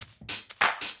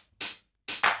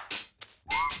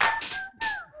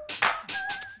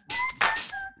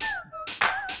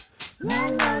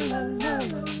Just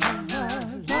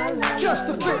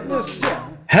the Fitness Tip.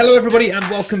 Hello, everybody, and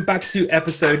welcome back to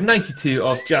episode 92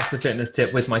 of Just the Fitness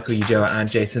Tip with Michael Ujoa and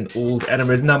Jason Auld,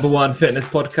 Edinburgh's #1 fitness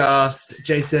podcast.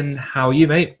 Jason, how are you,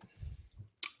 mate?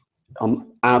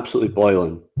 I'm absolutely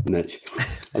boiling, Mitch.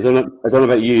 I don't know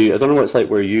about you. I don't know what it's like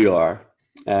where you are,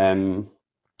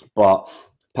 but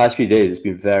past few days it's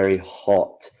been very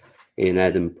hot in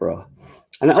Edinburgh.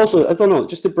 And also, I don't know,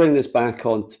 just to bring this back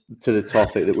on to the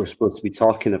topic that we're supposed to be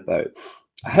talking about,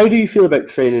 how do you feel about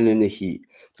training in the heat?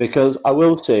 Because I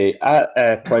will say,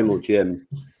 at Primal Gym,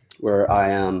 where I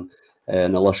am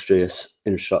an illustrious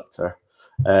instructor,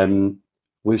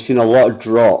 we've seen a lot of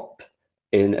drop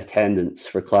in attendance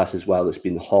for classes while it's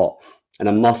been hot. And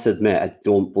I must admit, I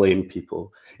don't blame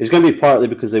people. It's going to be partly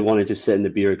because they want to just sit in the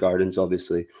beer gardens,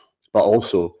 obviously, but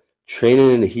also training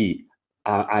in the heat,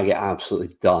 I get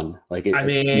absolutely done. Are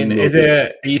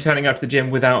you turning up to the gym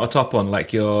without a top on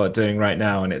like you're doing right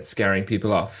now and it's scaring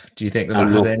people off? Do you think that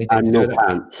has anything to do with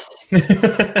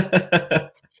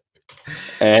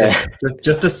it?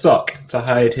 Just a sock to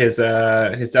hide his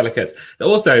delicates.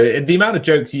 Also, the amount of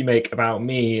jokes you make about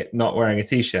me not wearing a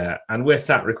t-shirt, and we're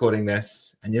sat recording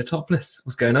this and you're topless.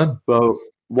 What's going on? Well,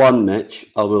 one, Mitch,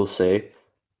 I will say,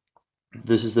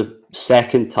 this is the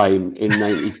second time in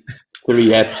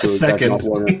 93 episodes I've not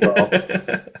worn a top.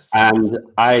 And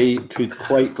I could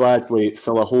quite gladly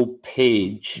fill a whole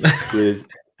page with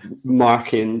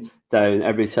marking down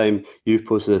every time you've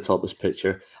posted a topless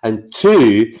picture. And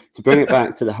two, to bring it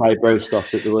back to the highbrow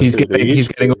stuff that the listeners are used to. He's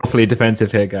getting awfully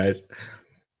defensive here, guys.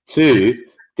 Two,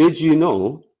 did you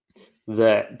know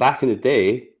that back in the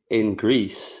day in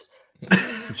Greece,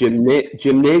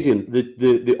 gymnasium,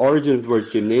 the origin of the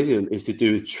word gymnasium is to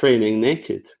do with training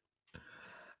naked?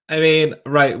 I mean,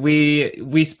 right,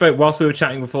 we spoke whilst we were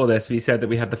chatting before this, we said that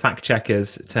we had the fact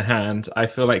checkers to hand. I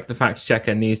feel like the fact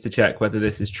checker needs to check whether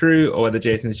this is true or whether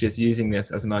Jason is just using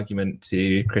this as an argument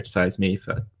to criticize me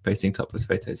for posting topless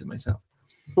photos of myself.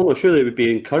 Well, surely it would be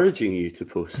encouraging you to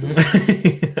post them.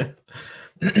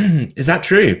 Is that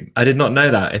true? I did not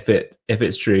know that if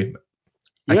it's true.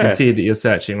 I can see that you're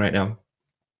searching right now.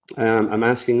 I'm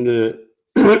asking the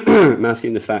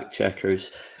fact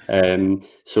checkers.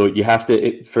 So you have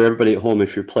to, for everybody at home,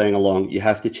 if you're playing along, you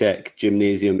have to check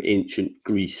gymnasium ancient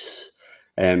Greece,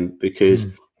 because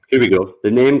here we go.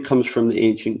 The name comes from the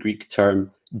ancient Greek term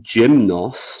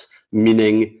gymnos,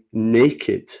 meaning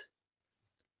naked.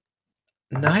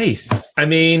 Nice. I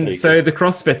mean, so the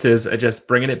CrossFitters are just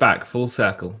bringing it back full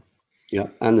circle. Yeah,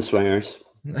 and the swingers.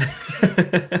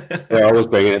 They're always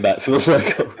bringing it back full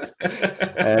circle.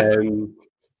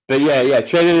 But yeah,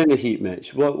 training in the heat,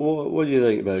 Mitch. What do you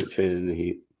think about training in the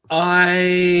heat? I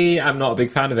am not a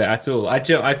big fan of it at all.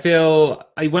 I feel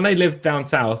when I lived down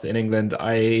south in England,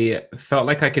 I felt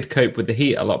like I could cope with the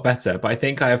heat a lot better. But I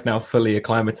think I have now fully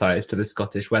acclimatized to the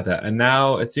Scottish weather. And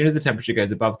now, as soon as the temperature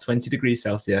goes above 20 degrees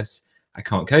Celsius, I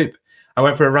can't cope. I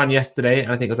went for a run yesterday,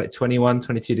 and I think it was like 21,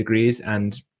 22 degrees,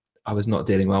 and I was not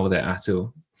dealing well with it at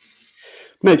all.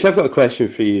 Mitch, I've got a question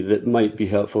for you that might be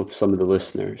helpful to some of the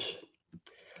listeners.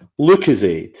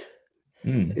 Lucozade,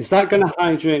 is that going to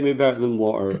hydrate me better than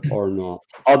water or not?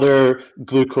 Other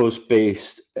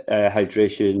glucose-based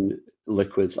hydration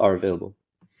liquids are available.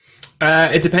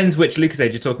 It depends which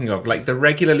Lucozade you're talking of. Like the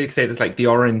regular Lucozade is like the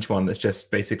orange one that's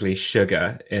just basically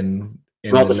sugar in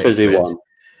not the fizzy one.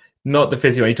 Not the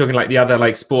fizzy one. You're talking like the other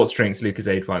like sports drinks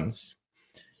Lucozade ones.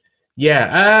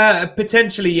 Yeah,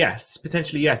 potentially yes.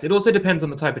 It also depends on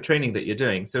the type of training that you're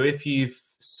doing. So if you've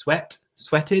sweat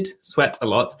a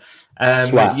lot,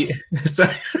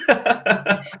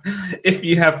 if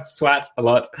you have sweat a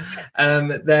lot,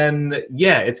 then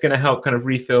yeah, it's going to help kind of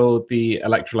refill the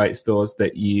electrolyte stores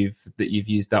that you've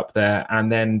used up there,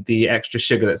 and then the extra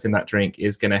sugar that's in that drink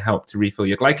is going to help to refill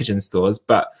your glycogen stores,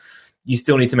 but you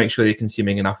still need to make sure you're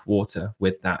consuming enough water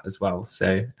with that as well.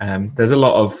 So there's a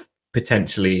lot of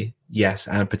potentially yes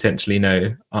and potentially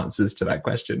no answers to that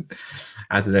question,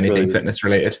 as with anything fitness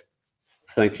related.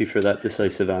 Thank you for that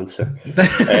decisive answer.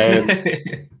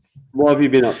 What have you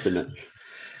been up to, Mitch?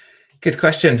 Good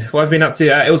question. What I've been up to,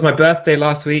 it was my birthday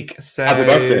last week. So happy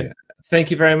birthday.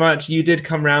 Thank you very much. You did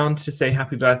come round to say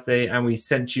happy birthday, and we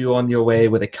sent you on your way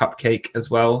with a cupcake as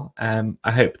well.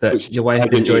 I hope that your wife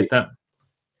enjoyed that.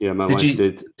 Yeah, my wife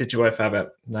did. Did your wife have it?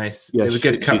 Nice. Yeah, they were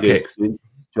good cupcakes. She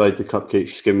enjoyed the cupcake.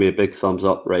 She's giving me a big thumbs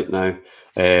up right now.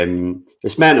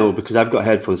 It's mental because I've got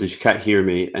headphones and she can't hear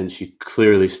me, and she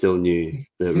clearly still knew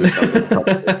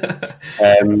that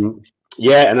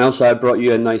yeah, and also I brought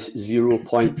you a nice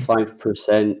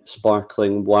 0.5%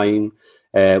 sparkling wine,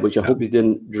 which I hope you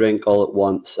didn't drink all at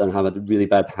once and have a really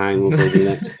bad hangover the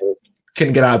next day.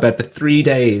 Couldn't get out of bed for 3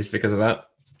 days because of that.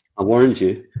 I warned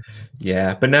you.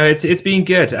 Yeah, but no, it's been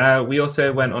good. We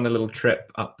also went on a little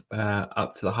trip up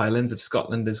to the Highlands of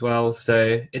Scotland as well.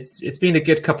 So it's been a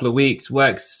good couple of weeks.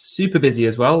 Work's super busy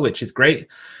as well, which is great.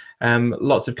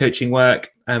 Lots of coaching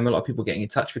work. A lot of people getting in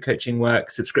touch for coaching work.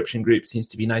 Subscription group seems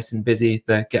to be nice and busy.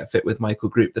 The Get Fit with Michael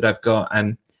group that I've got,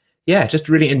 and yeah, just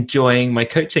really enjoying my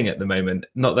coaching at the moment.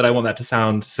 Not that I want that to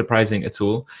sound surprising at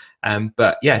all,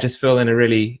 but yeah, just feel in a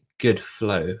really good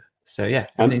flow. So yeah,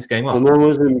 everything's going well. I'm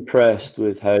always impressed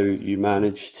with how you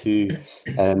manage to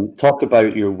talk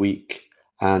about your week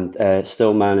and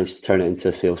still manage to turn it into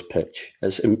a sales pitch.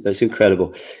 It's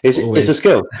incredible. It's a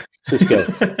skill. It's a skill.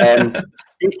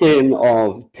 Speaking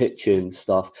of pitching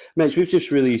stuff, Mitch, we've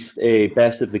just released a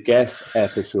Best of the Guests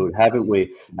episode, haven't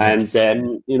we? Yes.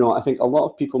 And I think a lot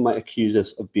of people might accuse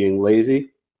us of being lazy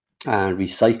and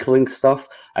recycling stuff,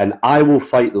 and I will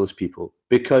fight those people,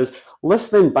 because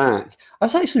listening back, I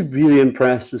was actually really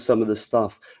impressed with some of the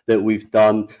stuff that we've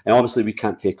done, and obviously we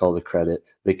can't take all the credit.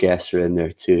 The guests are in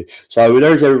there too, so I would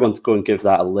urge everyone to go and give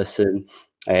that a listen.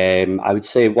 I would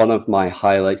say one of my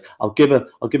highlights, I'll give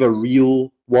a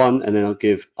real one, and then I'll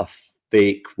give a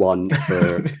fake one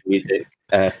for comedic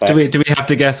do we have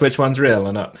to guess which one's real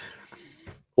or not?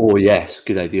 Oh, yes.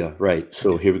 Good idea. Right.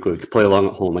 So here we go. Play along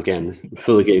at home again.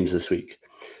 Full of games this week.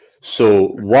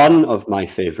 So one of my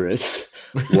favorites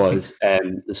was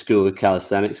the School of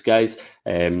Calisthenics guys.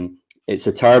 It's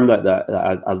a term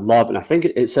that I love, and I think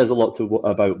it says a lot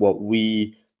about what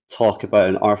we talk about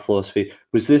in our philosophy.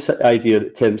 Was this idea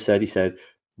that Tim said? He said,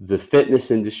 the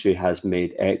fitness industry has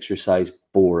made exercise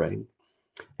boring.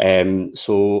 And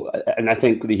I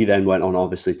think he then went on,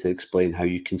 obviously, to explain how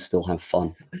you can still have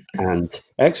fun and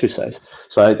exercise.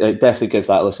 So I definitely give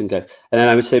that a listen, guys. And then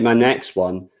I would say my next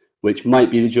one, which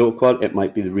might be the joke one, it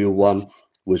might be the real one,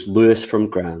 was Lewis from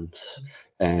Grams.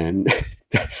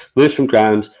 Lewis from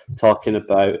Grams talking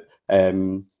about,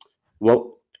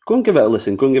 well, go and give it a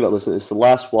listen. Go and give it a listen. It's the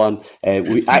last one.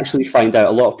 We actually find out,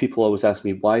 a lot of people always ask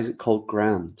me, why is it called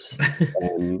Grams?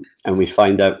 And we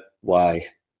find out why.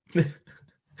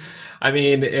 I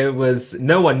mean, it was,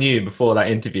 no one knew before that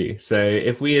interview. So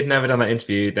if we had never done that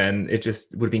interview, then it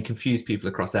just would have been confused people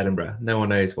across Edinburgh. No one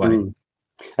knows why.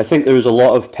 I think there was a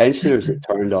lot of pensioners that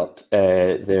turned up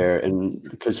there, and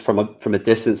because from a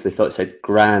distance they thought it said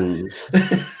Grands.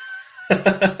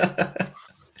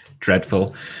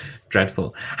 Dreadful.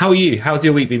 How are you? How's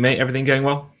your week been, mate? Everything going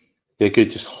well? Yeah,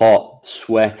 good. Just hot,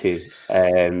 sweaty.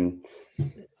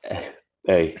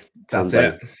 Hey. That's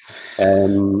it.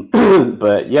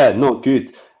 But yeah, not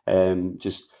good.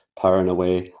 Just powering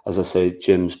away. As I say,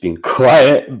 gym's been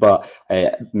quiet, but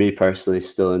me personally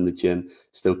still in the gym,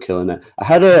 still killing it.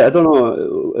 I don't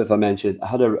know if I mentioned, I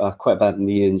had a quite bad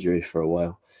knee injury for a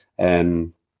while,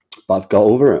 but I've got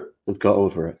over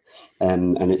it.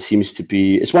 And it seems to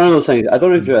be, it's one of those things. I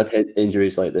don't know if you've had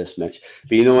injuries like this, Mitch,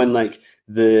 but when like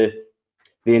the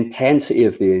intensity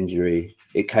of the injury,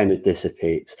 it kind of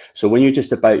dissipates. So when you're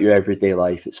just about your everyday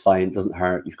life, it's fine, it doesn't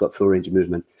hurt, you've got full range of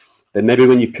movement. But maybe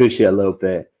when you push it a little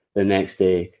bit, the next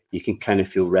day, you can kind of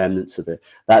feel remnants of it.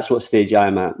 That's what stage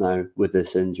I'm at now with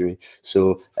this injury.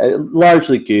 So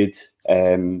largely good.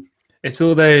 It's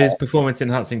all those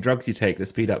performance-enhancing drugs you take that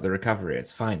speed up the recovery.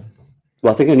 It's fine.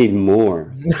 Well, I think I need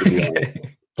more.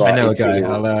 I know a guy.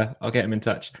 I'll get him in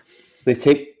touch. They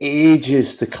take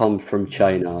ages to come from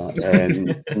China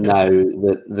now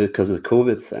because of the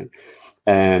COVID thing.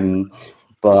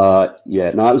 But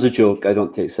yeah, no, that was a joke. I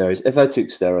don't take steroids. If I took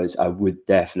steroids, I would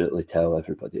definitely tell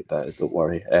everybody about it. Don't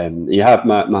worry. You have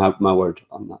my word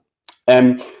on that.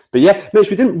 But yeah, Mitch,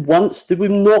 did we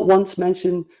not once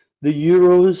mention the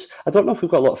Euros? I don't know if we've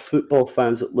got a lot of football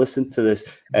fans that listen to this.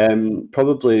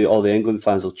 Probably all the England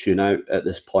fans will tune out at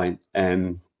this point.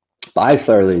 But I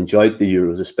thoroughly enjoyed the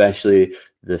Euros, especially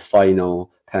the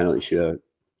final penalty shootout.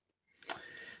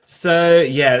 So,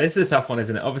 yeah, this is a tough one,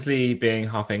 isn't it? Obviously, being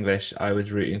half English, I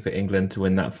was rooting for England to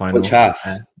win that final. Which half?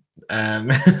 No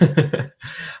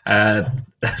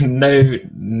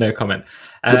comment.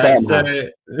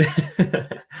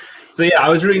 So yeah, I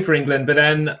was rooting for England, but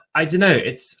then I don't know.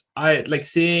 I like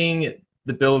seeing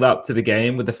the build up to the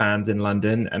game with the fans in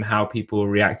London and how people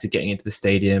reacted getting into the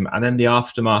stadium, and then the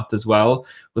aftermath as well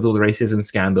with all the racism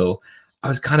scandal. I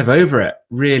was kind of over it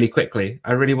really quickly.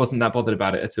 I really wasn't that bothered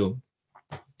about it at all.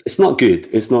 It's not good.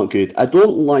 I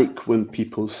don't like when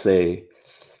people say,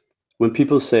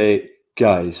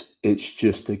 guys, it's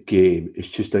just a game. It's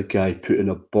just a guy putting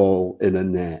a ball in a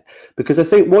net. Because I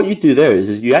think what you do there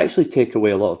is you actually take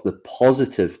away a lot of the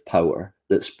positive power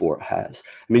that sport has.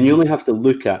 I mean, you only have to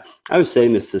look at, I was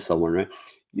saying this to someone, right?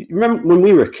 You remember when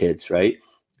we were kids, right?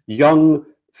 Young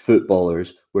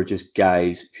footballers were just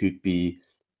guys who'd be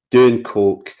doing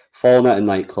coke, falling out of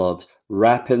nightclubs,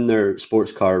 wrapping their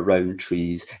sports car around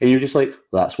trees. And you're just like,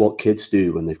 that's what kids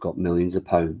do when they've got millions of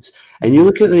pounds. And you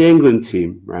look at the England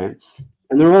team, right?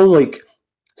 And they're all like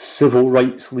civil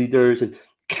rights leaders and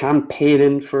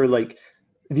campaigning for like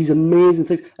these amazing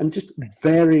things and just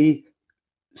very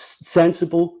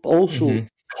sensible, but also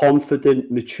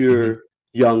confident, mature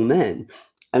young men.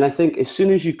 And I think as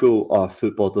soon as you go, oh,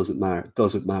 football doesn't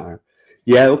matter.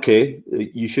 Yeah, okay,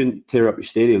 you shouldn't tear up your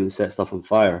stadium and set stuff on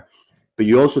fire. But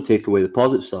you also take away the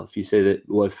positive stuff. You say that,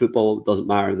 well, if football doesn't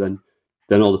matter,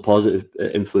 then all the positive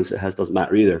influence it has doesn't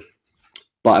matter either.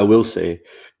 But I will say,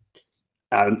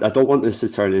 I don't want this to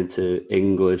turn into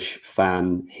English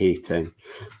fan hating,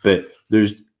 but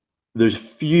there's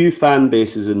few fan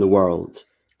bases in the world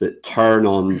that turn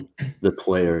on the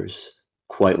players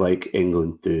quite like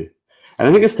England do. And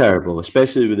I think it's terrible,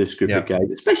 especially with this group of guys,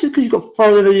 especially because you've got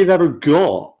further than you've ever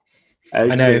got.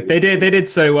 I know they did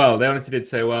so well. They honestly did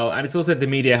so well, and it's also the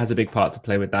media has a big part to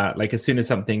play with that. Like as soon as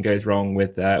something goes wrong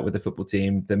with the football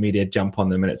team, the media jump on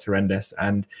them, and it's horrendous.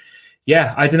 And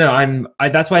yeah, I don't know.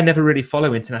 That's why I never really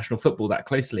follow international football that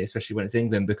closely, especially when it's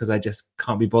England, because I just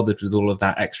can't be bothered with all of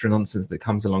that extra nonsense that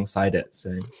comes alongside it.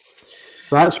 So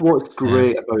that's what's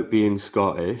great about being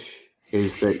Scottish.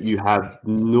 Is that you have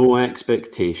no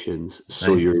expectations,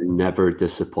 so you're never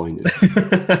disappointed.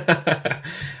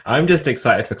 I'm just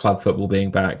excited for club football being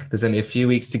back. There's only a few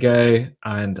weeks to go,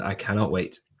 and I cannot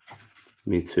wait.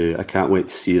 Me too. I can't wait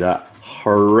to see that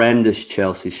horrendous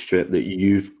Chelsea strip that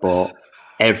you've bought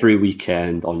every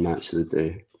weekend on Match of the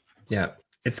Day. Yeah.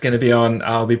 It's going to be on.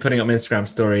 I'll be putting up Instagram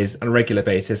stories on a regular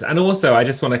basis. And also, I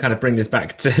just want to kind of bring this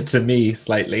back to me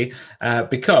slightly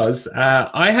because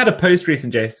I had a post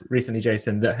recently,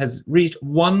 Jason, that has reached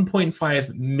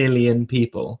 1.5 million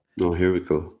people. Oh, here we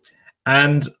go.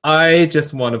 And I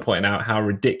just want to point out how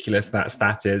ridiculous that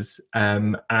stat is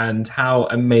and how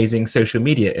amazing social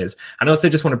media is. And I also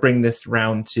just want to bring this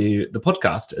round to the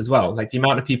podcast as well. Like the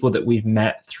amount of people that we've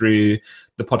met through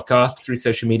the podcast, through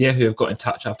social media, who have got in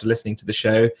touch after listening to the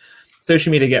show.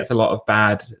 Social media gets a lot of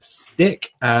bad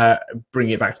stick,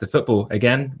 bringing it back to the football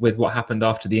again with what happened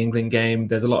after the England game.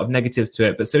 There's a lot of negatives to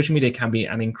it, but social media can be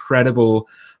an incredible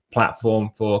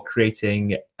platform for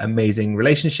creating amazing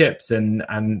relationships and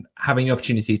having the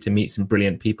opportunity to meet some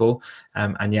brilliant people.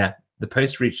 And yeah, the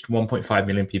post reached 1.5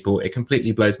 million people. It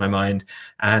completely blows my mind.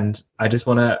 And I just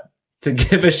want to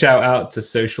give a shout out to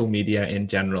social media in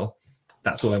general.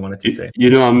 That's all I wanted to say.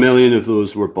 You know, 1 million of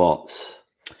those were bots.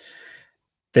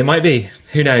 They might be.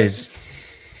 Who knows?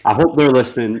 I hope they're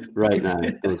listening right now,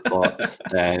 those bots.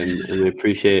 And we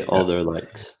appreciate all their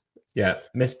likes. Yeah.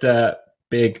 Mr.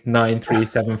 Big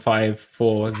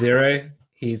 937540.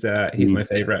 He's my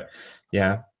favorite.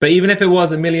 Yeah. But even if it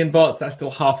was 1 million bots, that's still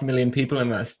 500,000 people,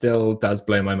 and that still does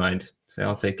blow my mind. So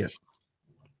I'll take it.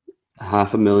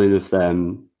 500,000 of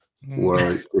them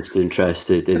were just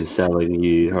interested in selling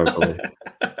you Herbalife.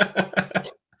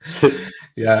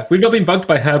 Yeah. We've not been bugged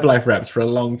by Herbalife reps for a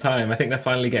long time. I think they're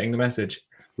finally getting the message.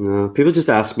 People just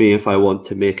ask me if I want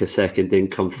to make a second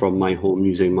income from my home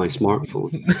using my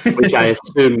smartphone, which I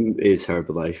assume is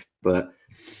Herbalife, but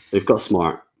they've got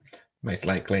smart. Most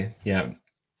likely, yeah.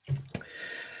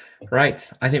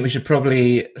 Right. I think we should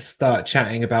probably start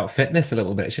chatting about fitness a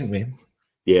little bit, shouldn't we?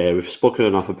 Yeah, we've spoken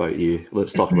enough about you.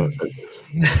 Let's talk about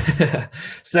fitness.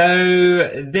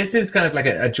 So this is kind of like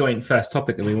a joint first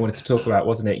topic that we wanted to talk about,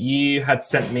 wasn't it? You had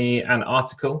sent me an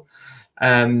article.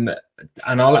 And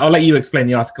I'll let you explain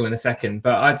the article in a second,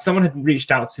 but someone had reached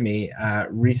out to me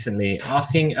recently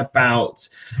asking about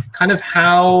kind of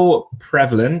how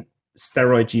prevalent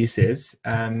steroid use is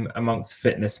amongst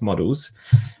fitness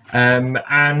models, and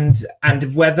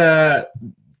whether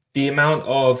the amount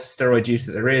of steroid use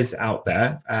that there is out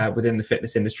there within the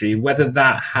fitness industry, whether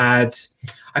that had,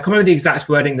 I can't remember the exact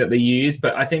wording that they used,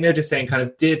 but I think they're just saying kind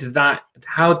of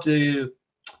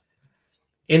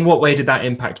in what way did that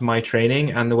impact my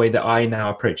training and the way that I now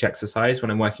approach exercise when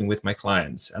I'm working with my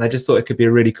clients? And I just thought it could be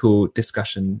a really cool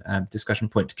discussion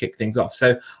point to kick things off.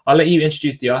 So I'll let you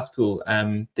introduce the article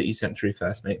that you sent through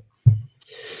first, mate.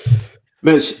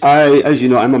 Mitch, as you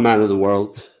know, I'm a man of the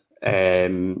world.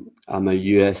 I'm a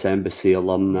US Embassy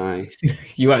alumni.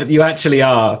 You actually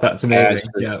are. That's amazing.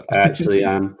 I actually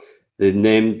am. They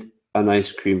named an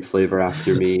ice cream flavor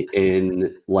after me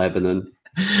in Lebanon.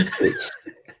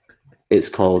 It's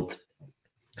called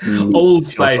Old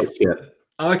Spice.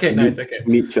 Okay, nice. Okay.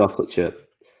 Meat chocolate chip.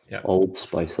 Yeah. Old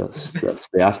Spice. That's the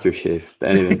aftershave.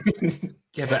 But anyway.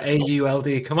 Yeah, but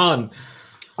AULD. Come on.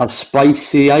 A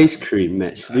spicy ice cream,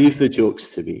 Mitch. Leave the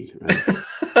jokes to me.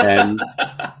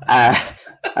 Right?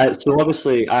 So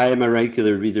obviously, I am a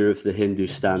regular reader of the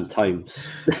Hindustan Times,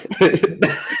 and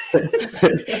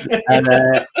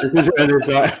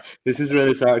this is where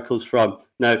this article's from.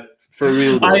 Now, for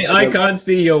real, though, I can't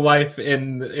see your wife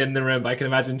in the room. I can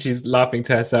imagine she's laughing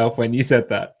to herself when you said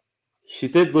that. she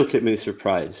did look at me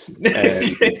surprised,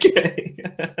 Okay.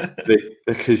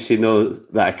 because she knows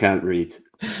that I can't read.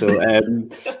 So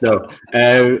no.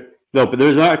 No, but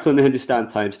there's an article in the Hindustan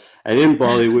Times, and in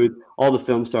Bollywood, all the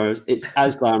film stars, it's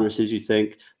as glamorous as you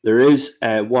think. There is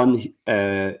one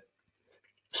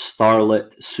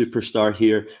starlet superstar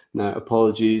here. Now,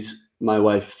 apologies, my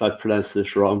wife, if I pronounced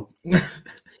this wrong.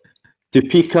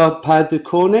 Deepika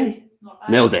Padukone?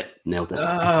 Nailed it.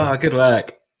 Ah, good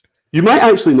work. You might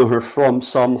actually know her from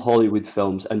some Hollywood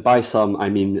films, and by some, I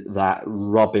mean that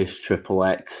rubbish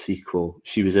XXX sequel.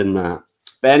 She was in that.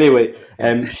 But anyway,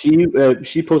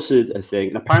 she posted a thing,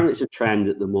 and apparently it's a trend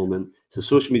at the moment. It's a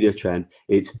social media trend.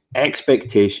 It's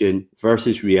expectation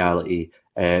versus reality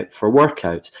for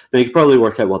workouts. Now, you can probably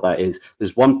work out what that is.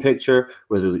 There's one picture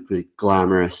where they look really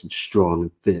glamorous and strong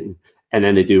and fit, and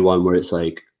then they do one where it's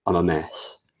like, I'm a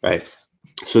mess, right?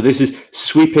 So this is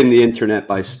sweeping the internet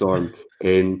by storm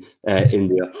in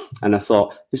India. And I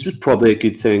thought this was probably a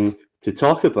good thing to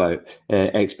talk about,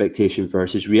 expectation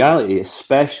versus reality,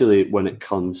 especially when it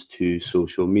comes to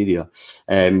social media.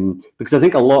 Because I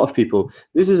think a lot of people,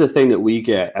 this is a thing that we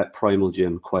get at Primal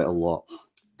Gym quite a lot.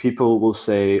 People will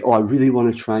say, oh, I really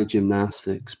want to try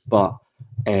gymnastics, but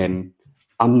I'm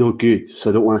no good,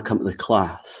 so I don't want to come to the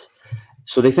class.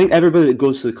 So they think everybody that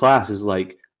goes to the class is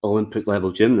like Olympic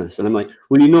level gymnasts. And I'm like,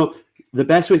 well, you know, the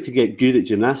best way to get good at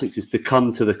gymnastics is to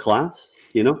come to the class,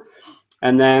 you know?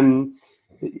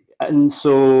 And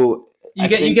so you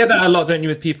get that a lot, don't you,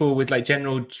 with people with like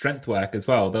general strength work as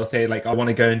well. They'll say like, I want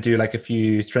to go and do like a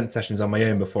few strength sessions on my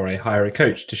own before I hire a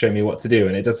coach to show me what to do.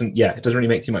 And it doesn't really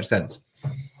make too much sense.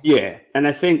 Yeah. And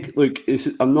I think, look,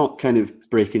 I'm not kind of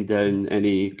breaking down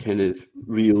any kind of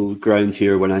real ground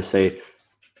here when I say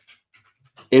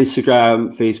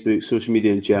Instagram, Facebook, social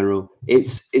media in general,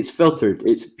 it's filtered.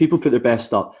 It's people put their best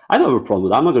stuff. I don't have a problem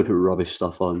with that. I'm not going to put rubbish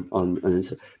stuff on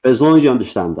Insta. But as long as you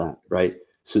understand that, right?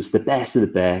 So it's the best of the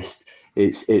best.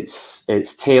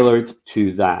 It's tailored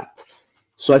to that.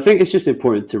 So I think it's just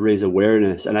important to raise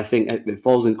awareness, and I think it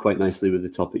falls in quite nicely with the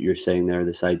topic you're saying there.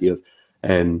 This idea of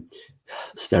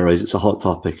steroids. It's a hot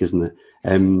topic, isn't it?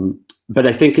 But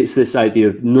I think it's this idea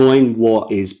of knowing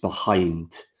what is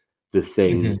behind the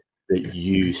thing that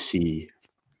you see.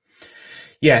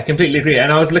 Yeah, completely agree.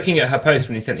 And I was looking at her post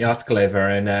when you sent the article over,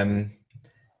 and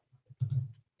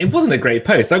it wasn't a great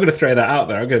post. I'm going to throw that out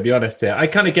there. I'm going to be honest here. I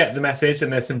kind of get the message,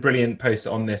 and there's some brilliant posts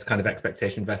on this kind of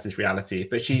expectation versus reality.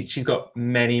 But she's got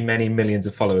many, many millions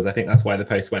of followers. I think that's why the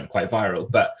post went quite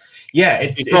viral. But yeah,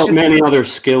 it's got just many other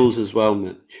skills as well,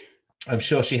 Mitch. I'm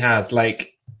sure she has.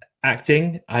 Like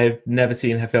acting, I've never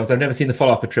seen her films. I've never seen the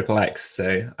follow-up of XXX,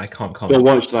 so I can't comment. Don't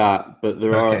watch that, but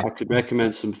there are. I could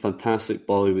recommend some fantastic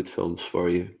Bollywood films for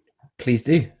you. Please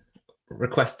do.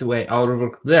 Request away. I'll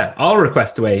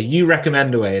request away. You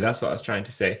recommend away. That's what I was trying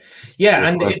to say. Yeah,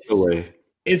 request and away.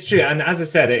 It's true. And as I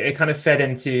said, it kind of fed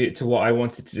into what I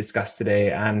wanted to discuss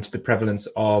today and the prevalence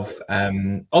of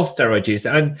steroid use.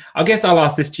 And I guess I'll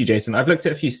ask this to you, Jason. I've looked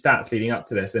at a few stats leading up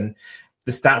to this, and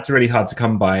the stats are really hard to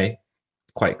come by.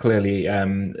 Quite clearly,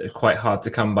 quite hard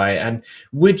to come by. And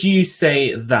would you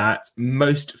say that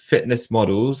most fitness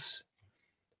models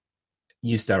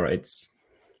use steroids?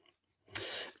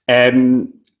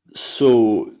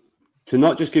 So to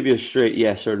not just give you a straight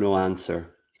yes or no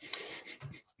answer,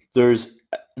 there's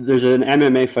an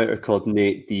MMA fighter called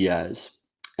Nate Diaz,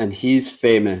 and he's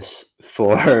famous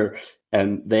for,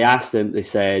 they asked him, they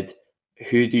said,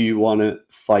 who do you want to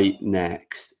fight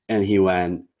next? And he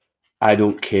went, I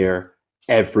don't care.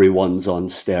 Everyone's on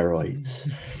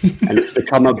steroids. And it's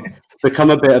become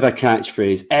a bit of a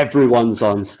catchphrase. Everyone's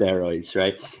on steroids,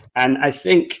 right? And I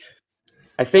think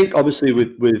obviously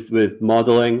with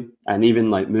modeling and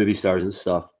even like movie stars and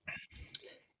stuff,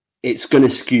 it's going to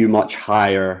skew much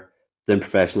higher than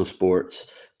professional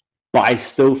sports. But I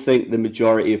still think the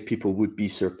majority of people would be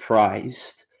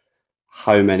surprised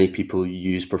how many people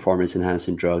use performance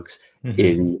enhancing drugs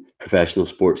in professional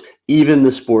sports, even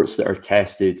the sports that are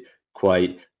tested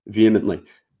quite vehemently.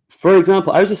 For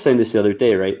example, I was just saying this the other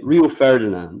day, right? Rio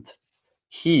Ferdinand,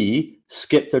 he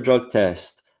skipped a drug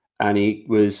test and he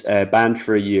was banned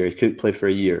for a year. He couldn't play for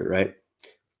a year, right?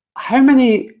 How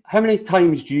many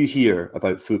times do you hear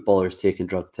about footballers taking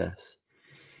drug tests?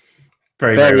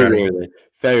 Very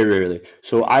rarely.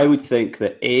 So I would think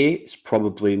that A, it's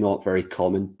probably not very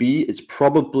common. B, it's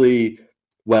probably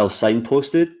well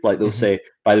signposted. Like they'll say,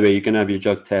 by the way, you're going to have your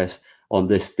drug test on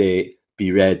this date.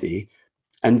 be ready.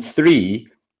 And 3,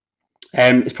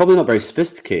 it's probably not very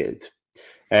sophisticated,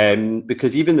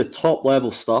 because even the top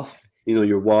level stuff, you know,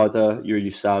 your WADA, your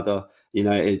USADA,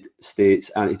 United States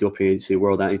Anti-Doping Agency,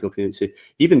 World Anti-Doping Agency,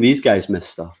 even these guys miss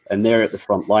stuff, and they're at the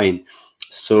front line.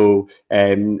 So,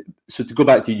 so to go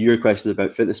back to your question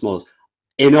about fitness models,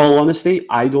 in all honesty,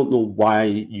 I don't know why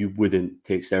you wouldn't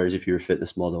take steroids if you're a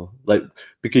fitness model, like,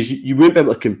 because you wouldn't be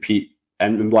able to compete.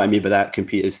 And what I mean by that,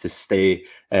 compete, is to stay,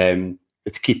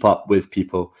 to keep up with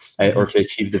people, or to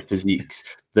achieve the physiques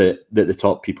that the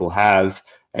top people have,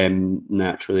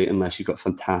 naturally, unless you've got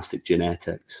fantastic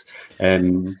genetics.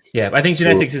 Yeah, I think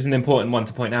genetics is an important one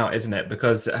to point out, isn't it?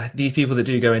 Because these people that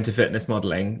do go into fitness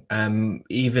modeling,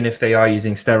 even if they are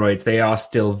using steroids, they are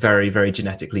still very, very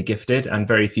genetically gifted, and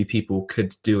very few people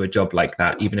could do a job like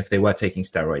that, even if they were taking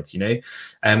steroids, you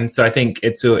know? So I think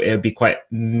it would be quite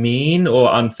mean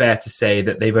or unfair to say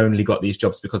that they've only got these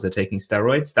jobs because they're taking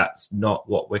steroids. That's not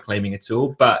what we're claiming at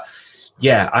all. But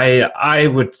yeah, I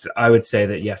would say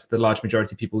that yes, the large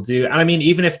majority of people do. And I mean,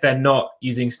 even if they're not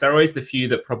using steroids, the few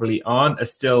that probably aren't are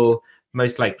still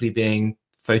most likely being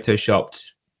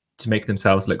photoshopped to make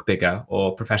themselves look bigger,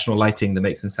 or professional lighting that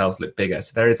makes themselves look bigger.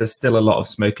 So there is still a lot of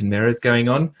smoke and mirrors going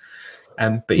on.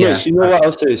 But yeah, you know what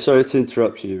I'll say? Sorry to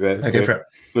interrupt you, right? Okay, for it.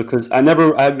 Because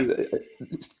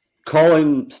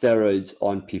calling steroids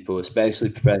on people, especially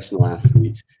professional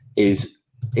athletes, is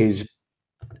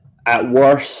at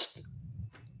worst,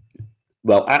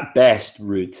 well, at best,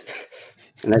 rude,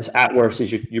 and it's at worst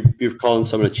is you're calling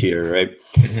someone a cheater, right?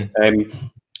 Mm-hmm.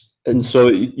 And so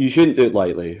you shouldn't do it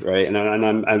lightly, right? And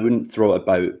I wouldn't throw it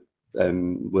about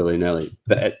willy nilly.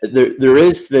 But there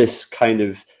is this kind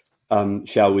of,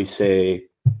 shall we say,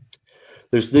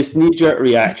 there's this knee jerk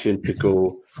reaction to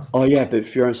go, oh yeah, but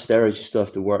if you're on steroids, you still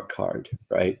have to work hard,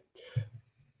 right?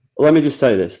 Well, let me just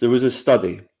tell you this: there was a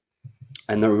study,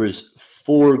 and there was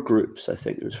 4 groups. I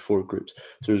think there was 4 groups.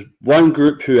 So there's one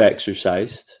group who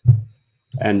exercised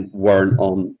and weren't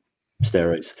on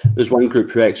steroids. There's one group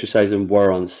who exercised and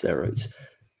were on steroids.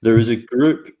 There was a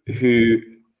group who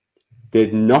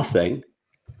did nothing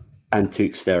and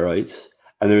took steroids,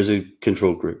 and there's a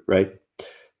control group, right?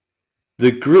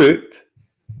 The group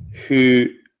who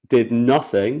did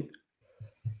nothing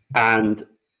and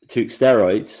took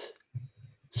steroids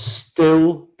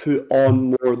still put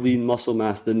on more lean muscle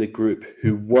mass than the group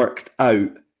who worked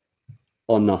out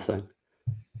on nothing.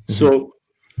 Mm-hmm. So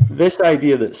this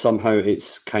idea that somehow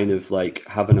it's kind of like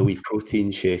having a wee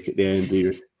protein shake at the end of the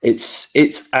year,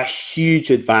 it's a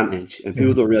huge advantage, and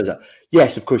people don't realize that.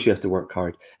 Yes, of course you have to work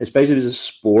hard, especially if it's a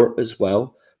sport as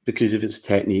well, because if it's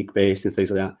technique based and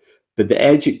things like that. But the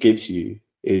edge it gives you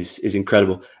is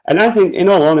incredible. And I think, in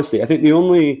all honesty, I think the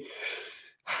only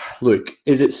look,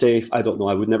 is it safe? I don't know.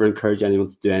 I would never encourage anyone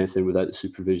to do anything without the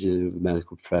supervision of a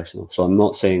medical professional. So I'm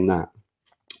not saying that.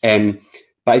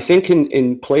 But I think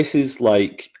in places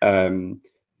like the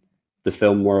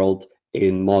film world,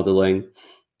 in modeling,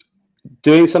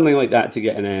 doing something like that to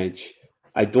get an edge,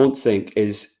 I don't think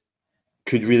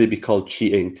could really be called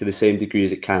cheating to the same degree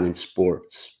as it can in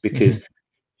sports, because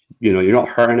you know, you're not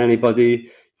hurting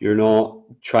anybody. You're not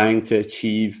trying to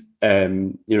achieve,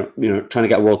 trying to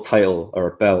get a world title or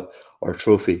a belt or a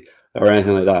trophy or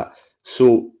anything like that.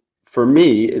 So for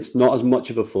me, it's not as much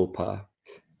of a faux pas.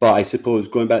 But I suppose,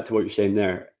 going back to what you're saying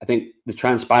there, I think the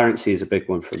transparency is a big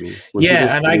one for me.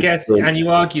 Yeah, and I guess, and you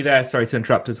argue there, sorry to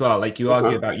interrupt as well, like you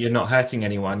argue about you're not hurting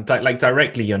anyone, like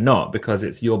directly you're not, because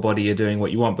it's your body, you're doing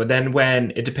what you want. But then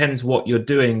when it depends what you're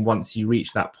doing once you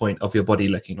reach that point of your body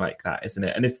looking like that, isn't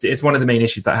it? And it's one of the main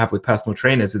issues that I have with personal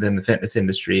trainers within the fitness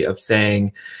industry, of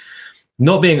saying,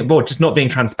 just not being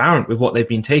transparent with what they've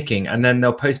been taking. And then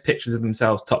they'll post pictures of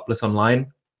themselves topless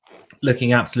online,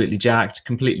 looking absolutely jacked,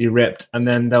 completely ripped, and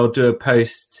then they'll do a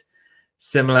post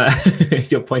similar.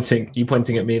 you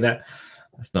pointing at me there.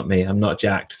 That's not me. I'm not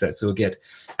jacked, so it's all good.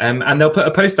 And they'll put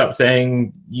a post up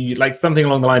saying, you like something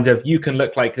along the lines of, you can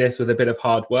look like this with a bit of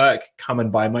hard work, come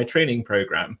and buy my training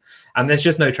program. And there's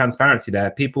just no transparency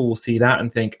there. People will see that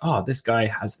and think, oh, this guy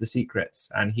has the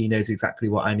secrets and he knows exactly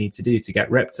what I need to do to get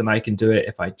ripped, and I can do it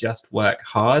if I just work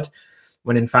hard.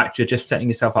 When in fact, you're just setting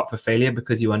yourself up for failure,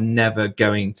 because you are never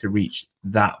going to reach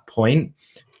that point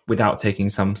without taking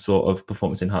some sort of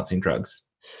performance enhancing drugs.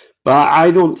 But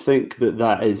I don't think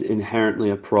that is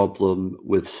inherently a problem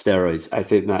with steroids. I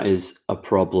think that is a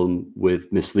problem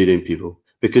with misleading people,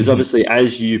 because obviously,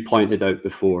 as you pointed out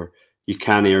before, you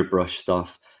can airbrush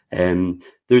stuff.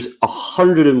 There's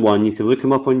 101, you can look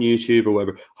them up on YouTube or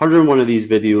whatever, 101 of these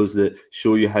videos that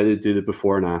show you how to do the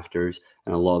before and afters.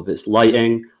 And a lot of it's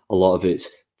lighting, a lot of it's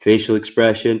facial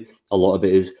expression. A lot of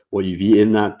it is what you've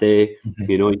eaten that day. Mhm.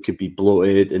 You know, you could be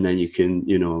bloated, and then you can,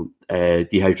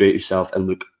 dehydrate yourself and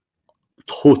look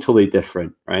totally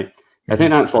different, right? I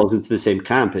think that falls into the same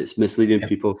camp. It's misleading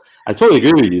people. I totally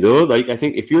agree with you, though. Like, I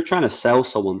think if you're trying to sell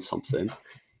someone something,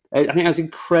 I think that's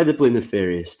incredibly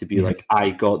nefarious to be like, I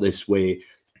got this way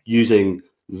using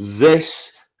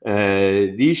these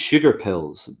sugar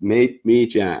pills made me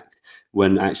jacked,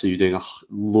 when actually you're doing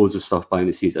loads of stuff behind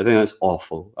the scenes. I think that's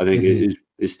awful. I think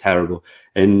it's terrible.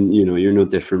 And, you're no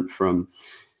different from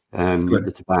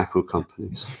the tobacco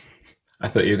companies. I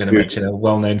thought you were going to mention a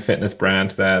well-known fitness brand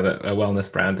there, a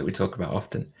wellness brand that we talk about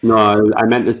often. No, I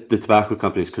meant the tobacco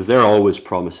companies, because they're always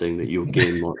promising that you'll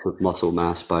gain lots of muscle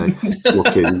mass by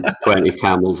smoking 20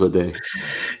 Camels a day.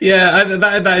 Yeah,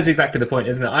 that is exactly the point,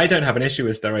 isn't it? I don't have an issue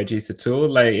with steroid use at all.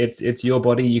 Like, it's your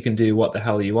body; you can do what the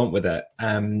hell you want with it.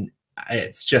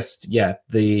 It's just,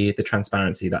 the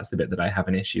transparency, that's the bit that I have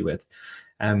an issue with.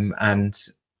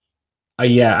 As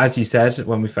you said,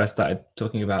 when we first started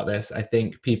talking about this, I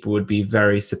think people would be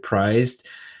very surprised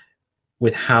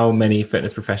with how many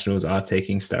fitness professionals are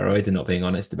taking steroids and not being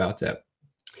honest about it.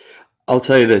 I'll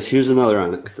tell you this. Here's another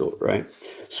anecdote, right?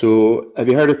 So, have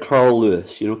you heard of Carl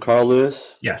Lewis? You know Carl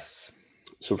Lewis? Yes.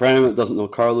 So, for anyone that doesn't know,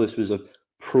 Carl Lewis was a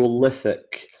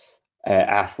prolific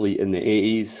athlete in the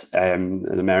 80s,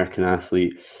 an American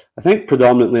athlete. I think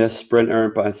predominantly a sprinter,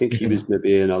 but I think he was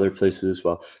maybe in other places as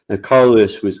well. Now, Carl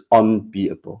Lewis was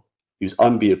unbeatable. He was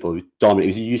unbeatable. He was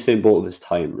dominant. He was Usain Bolt of his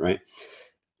time, right?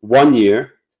 One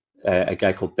year, a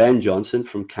guy called Ben Johnson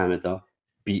from Canada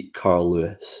beat Carl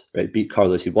Lewis, right? Beat Carl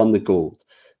Lewis. He won the gold.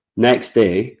 Next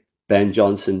day, Ben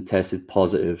Johnson tested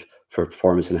positive for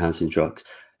performance-enhancing drugs.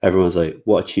 Everyone's like,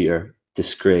 what a cheater,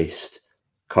 disgraced.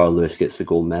 Carl Lewis gets the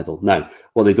gold medal. Now,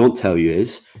 what they don't tell you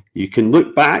is you can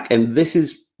look back, and this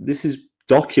is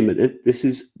documented. This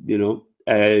is,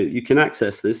 you can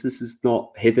access this. This is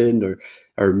not hidden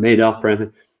or made up or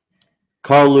anything.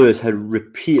 Carl Lewis had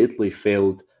repeatedly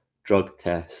failed drug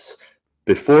tests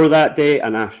before that day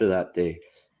and after that day,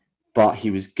 but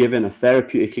he was given a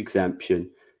therapeutic exemption.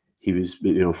 He was,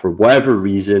 for whatever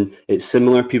reason, it's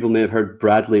similar. People may have heard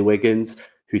Bradley Wiggins,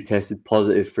 who tested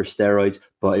positive for steroids,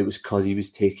 but it was because he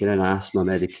was taking an asthma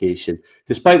medication.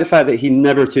 Despite the fact that he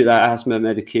never took that asthma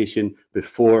medication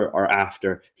before or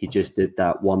after, he just did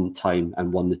that one time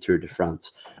and won the Tour de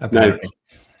France. Apparently.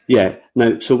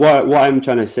 Now, so what I'm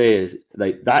trying to say is,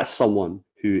 like, that's someone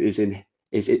who is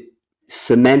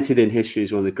cemented in history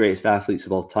as one of the greatest athletes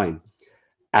of all time.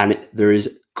 And there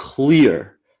is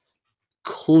clear,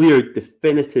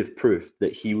 definitive proof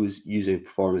that he was using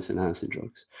performance-enhancing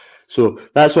drugs. So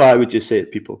that's what I would just say to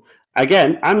people.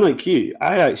 Again, I'm like you.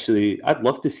 I'd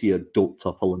love to see a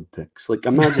doped-up Olympics. Like,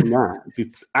 imagine that.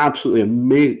 It'd be absolutely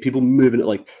amazing. People moving at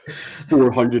like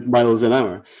 400 miles an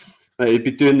hour. They'd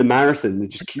be doing the marathon. They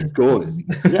just keep going.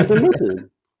 Yeah, they're nothing.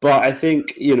 But I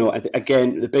think,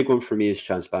 again, the big one for me is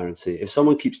transparency. If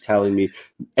someone keeps telling me,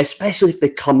 especially if they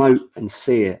come out and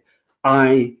say it,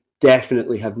 I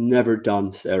definitely have never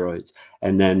done steroids.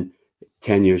 And then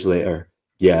 10 years later,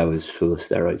 I was full of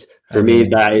steroids. For me,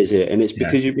 that is it. And it's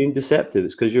because you're being deceptive.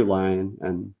 It's because you're lying.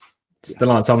 And it's the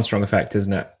Lance Armstrong effect,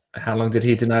 isn't it? How long did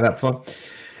he deny that for?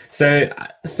 So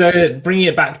bringing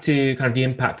it back to kind of the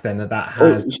impact then that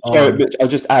has. Mitch, I'll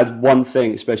just add one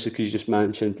thing, especially because you just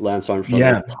mentioned Lance Armstrong.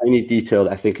 A tiny detail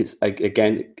that I think it's,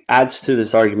 again, adds to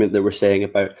this argument that we're saying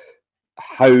about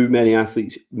how many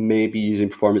athletes may be using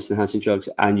performance-enhancing drugs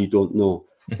and you don't know.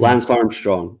 Lance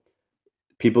Armstrong,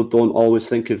 people don't always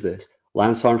think of this.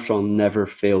 Lance Armstrong never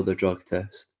failed a drug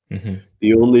test.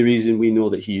 The only reason we know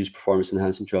that he used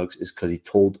performance-enhancing drugs is because he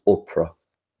told Oprah.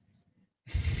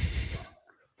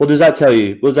 What does that tell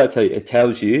you? What does that tell you? It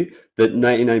tells you that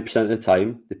 99% of the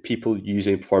time, the people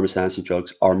using performance-enhancing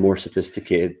drugs are more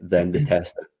sophisticated than the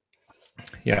tester.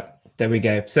 Yeah, there we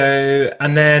go. So,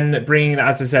 and then bringing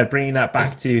that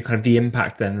back to kind of the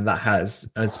impact then that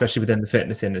has, especially within the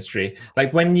fitness industry.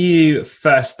 Like, when you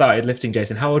first started lifting,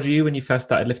 Jason, how old were you when you first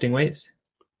started lifting weights?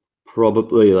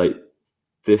 Probably like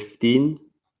 15.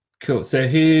 Cool. So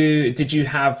who did you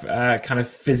have kind of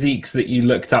physiques that you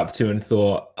looked up to and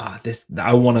thought,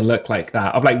 I want to look like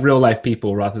that, of like real life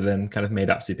people rather than kind of made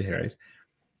up superheroes?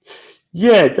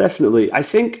 Yeah, definitely. I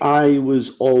think I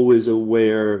was always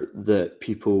aware that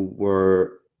people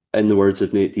were, in the words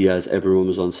of Nate Diaz, everyone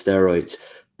was on steroids.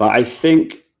 But I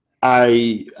think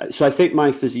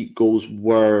my physique goals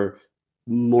were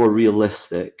more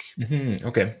realistic.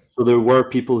 Okay. So there were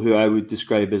people who I would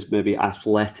describe as maybe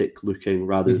athletic looking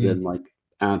rather than like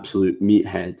absolute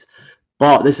meatheads.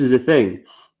 But this is the thing.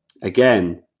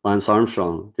 Again, Lance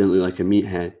Armstrong didn't look like a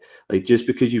meathead. Like, just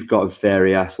because you've got a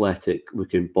very athletic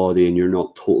looking body and you're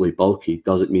not totally bulky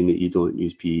doesn't mean that you don't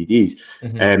use PEDs.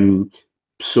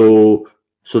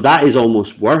 So that is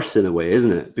almost worse in a way,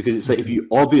 isn't it? Because it's like, if you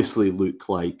obviously look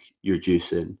like you're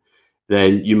juicing,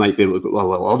 then you might be able to go,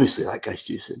 well, obviously that guy's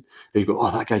juicing. Then you go,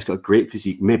 oh, that guy's got a great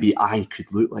physique. Maybe I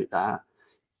could look like that.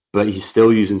 But he's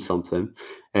still using something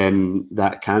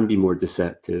that can be more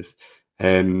deceptive.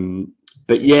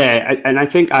 But yeah, and I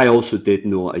think I also did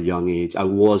know at a young age, I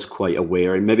was quite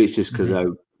aware, and maybe it's just because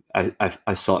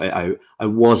I sought it out. I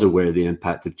was aware of the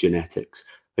impact of genetics.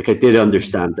 Like, I did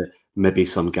understand that maybe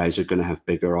some guys are going to have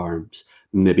bigger arms.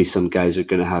 Maybe some guys are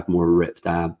going to have more ripped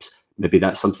abs. Maybe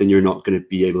that's something you're not going to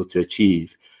be able to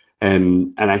achieve.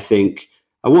 And I think,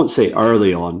 I won't say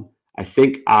early on, I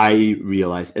think I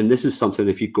realized, and this is something,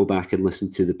 if you go back and listen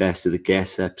to the Best of the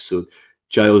Guests episode,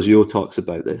 Giles Yeo talks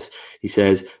about this. He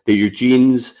says that your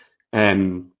genes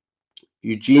don't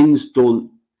mean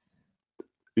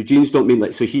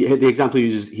like, so the example he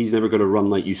uses, he's never going to run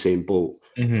like Usain Bolt,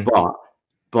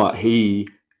 but he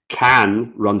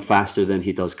can run faster than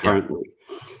he does currently.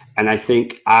 And I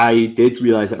think I did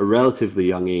realize at a relatively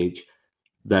young age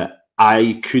that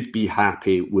I could be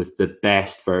happy with the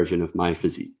best version of my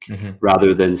physique,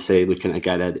 rather than, say, looking at a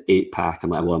guy that had 8-pack.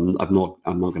 I'm like, well, I'm not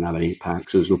going to have an 8-pack,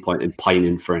 so there's no point in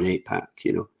pining for an 8-pack,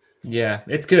 you know. Yeah,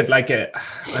 it's good. Like,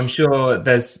 I'm sure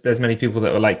there's many people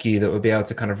that were like you that would be able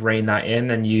to kind of rein that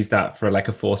in and use that for like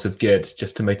a force of good,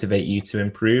 just to motivate you to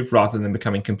improve rather than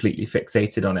becoming completely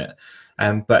fixated on it.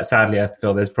 But sadly, I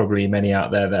feel there's probably many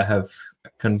out there that have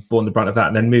borne the brunt of that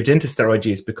and then moved into steroid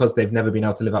use because they've never been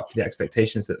able to live up to the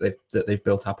expectations that they've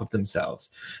built up of themselves.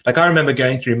 Like, I remember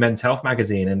going through Men's Health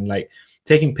magazine and like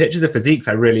taking pictures of physiques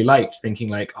I really liked, thinking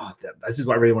like, oh, this is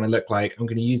what I really want to look like. I'm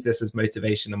going to use this as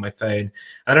motivation on my phone.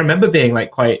 And I remember being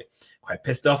like quite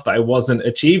pissed off that I wasn't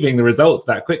achieving the results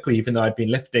that quickly, even though I'd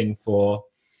been lifting for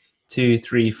 2,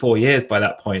 3, 4 years by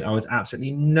that point. I was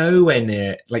absolutely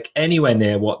anywhere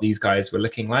near what these guys were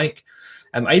looking like.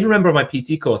 I even remember on my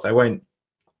PT course, I won't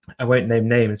name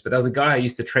names, but there was a guy I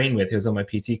used to train with who was on my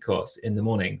PT course in the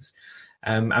mornings.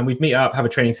 And we'd meet up, have a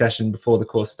training session before the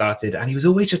course started. And he was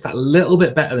always just that little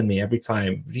bit better than me every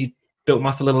time. He built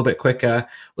muscle a little bit quicker,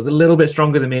 was a little bit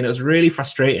stronger than me. And it was really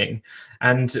frustrating.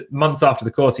 And months after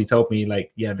the course, he told me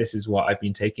like, yeah, this is what I've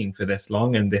been taking for this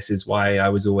long. And this is why I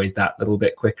was always that little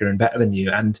bit quicker and better than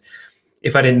you. And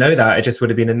if I didn't know that, it just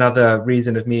would have been another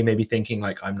reason of me maybe thinking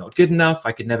like, I'm not good enough,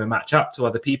 I could never match up to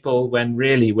other people, when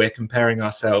really we're comparing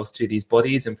ourselves to these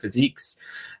bodies and physiques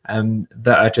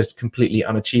that are just completely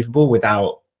unachievable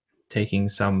without taking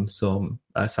some form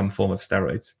of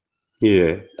steroids.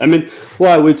 Yeah, I mean,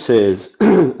 what I would say is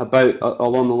about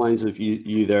along the lines of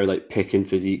you there, like picking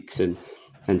physiques and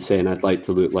saying I'd like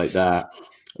to look like that.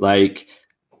 Like,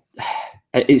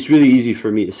 it's really easy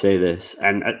for me to say this,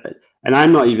 and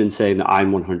I'm not even saying that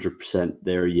I'm 100%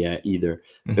 there yet either.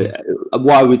 But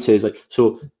what I would say is, like,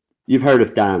 so you've heard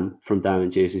of Dan from Dan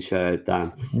and Jason. Shout out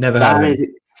Dan. Never heard of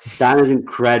him. Dan is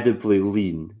incredibly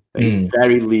lean. Like, he's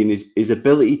very lean. His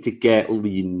ability to get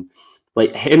lean,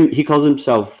 like him, he calls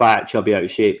himself fat, chubby, out of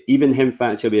shape. Even him,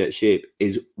 fat, chubby, out of shape,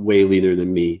 is way leaner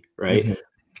than me, right?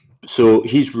 So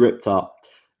he's ripped up.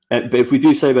 But if we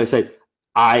do side by side,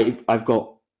 I've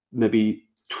got maybe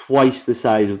twice the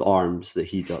size of arms that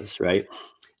he does, right?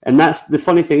 And that's the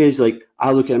funny thing is, like,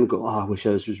 I look at him and go, oh, I wish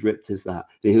I was as ripped as that.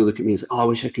 And he'll look at me and say, oh, I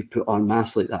wish I could put on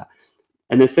mass like that.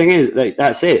 And the thing is, like,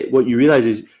 that's it. What you realize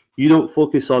is you don't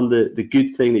focus on the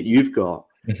good thing that you've got.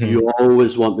 You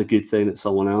always want the good thing that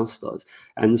someone else does.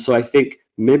 And so I think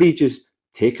maybe just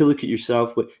take a look at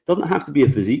yourself. It doesn't have to be a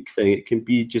physique thing. It can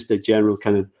be just a general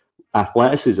kind of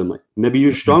athleticism. Like, maybe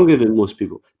you're stronger than most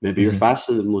people. Maybe you're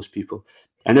faster than most people.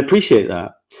 And appreciate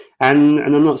that. And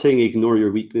I'm not saying ignore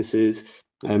your weaknesses,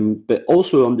 but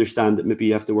also understand that maybe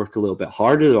you have to work a little bit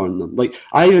harder on them. Like,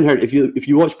 I even heard, if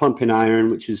you watch Pumping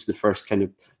Iron, which is the first kind of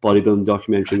bodybuilding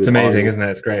documentary, it's amazing, Arnold, isn't it?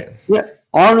 It's great. Yeah,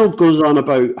 Arnold goes on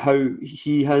about how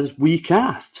he has weak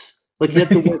calves. Like, he had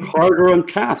to work harder on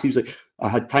calves. He was like, I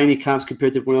had tiny calves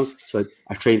compared to everyone else, so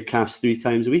I trained calves 3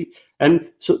 times a week.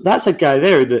 And so that's a guy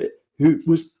there who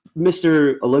was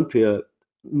Mr. Olympia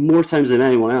more times than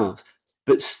anyone else,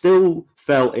 but still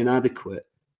felt inadequate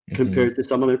compared to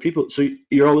some other people. So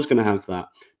you're always going to have that.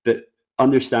 But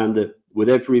understand that with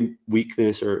every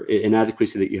weakness or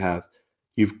inadequacy that you have,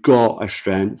 you've got a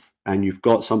strength, and you've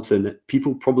got something that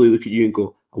people probably look at you and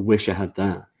go, I wish I had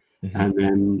that.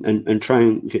 And try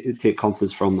and take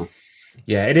confidence from that.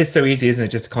 Yeah, it is so easy, isn't it,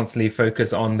 just to constantly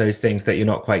focus on those things that you're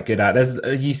not quite good at.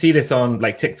 You see this on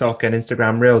like TikTok and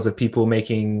Instagram Reels of people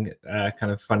making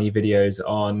kind of funny videos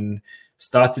on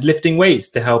started lifting weights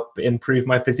to help improve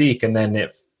my physique, and then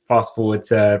it fast forward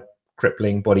to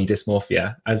crippling body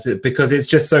dysmorphia, because it's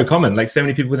just so common. Like, so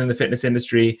many people within the fitness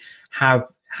industry have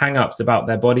hang-ups about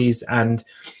their bodies, and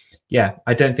yeah,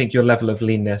 I don't think your level of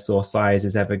leanness or size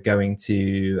is ever going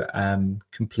to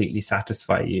completely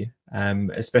satisfy you,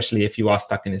 especially if you are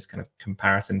stuck in this kind of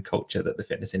comparison culture that the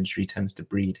fitness industry tends to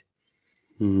breed.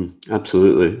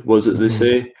 Absolutely. Was it they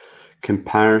say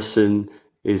comparison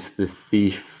is the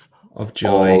thief of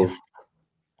joy?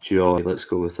 Let's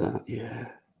go with that.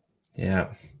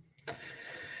 Yeah.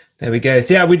 There we go.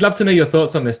 So yeah, we'd love to know your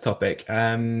thoughts on this topic.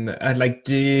 I'd like,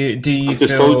 do you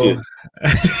just feel? Told you.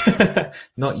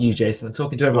 Not you, Jason. I'm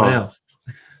talking to everyone else.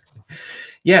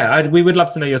 Yeah, we would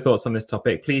love to know your thoughts on this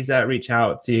topic. Please reach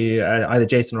out to either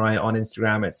Jason or I on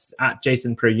Instagram. It's at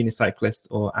Jason Pro Unicyclist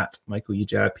or at Michael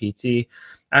Ujah PT.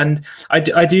 And I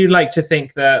do like to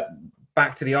think that,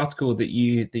 back to the article that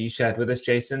you shared with us,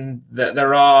 Jason, that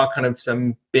there are kind of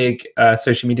some big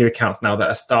social media accounts now that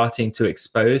are starting to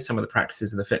expose some of the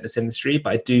practices of the fitness industry,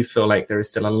 but I do feel like there is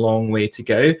still a long way to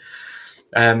go.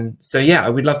 So yeah, I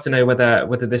would love to know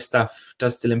whether this stuff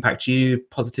does still impact you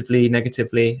positively,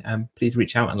 negatively. Please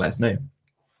reach out and let us know.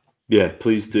 Yeah,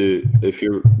 please do. If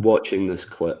you're watching this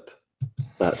clip,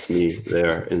 that's me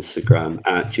there, Instagram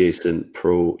at Jason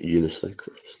Pro Unicyclist.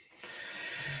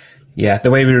 Yeah,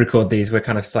 the way we record these, we're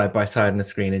kind of side by side on the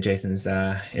screen, and Jason's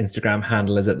Instagram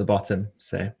handle is at the bottom.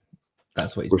 So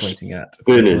that's what he's pointing at.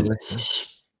 Spooning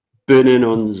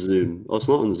on Zoom. Oh, it's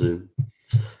not on Zoom.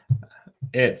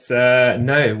 It's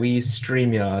no, we use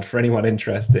StreamYard for anyone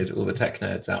interested, all the tech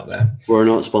nerds out there. We're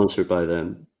not sponsored by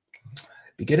them. It'd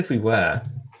be good if we were.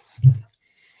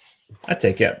 I'd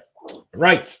take it.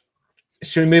 Right.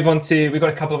 Should we move on to, we've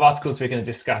got a couple of articles we're going to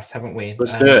discuss, haven't we?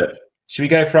 Let's do it. Should we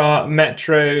go for our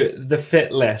Metro The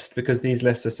Fit list? Because these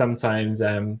lists are sometimes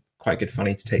quite good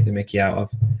funny to take the mickey out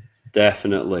of.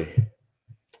 Definitely.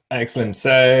 Excellent.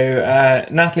 So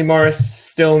Natalie Morris,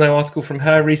 still no article from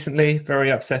her recently. Very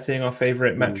upsetting, our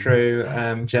favorite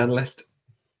Metro journalist.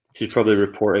 She's probably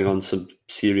reporting on some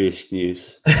serious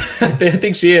news. I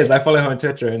think she is. I follow her on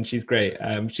Twitter and she's great.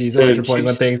 She's always reporting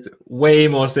on things way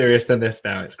more serious than this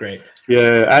now. It's great.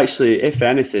 Yeah, actually, if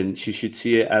anything, she should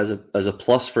see it as a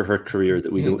plus for her career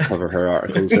that we don't cover her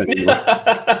articles anymore.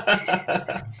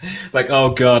 Like,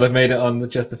 oh God, I've made it on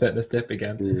Just the Fitness Tip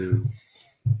again.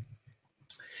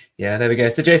 Yeah, there we go.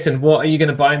 So Jason, what are you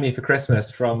going to buy me for Christmas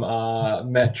from our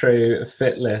Metro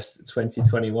Fit List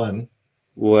 2021?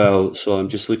 Well, so I'm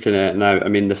just looking at it now. I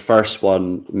mean, the first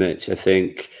one, Mitch, I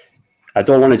think, I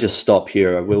don't want to just stop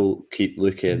here. I will keep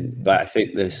looking, but I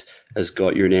think this has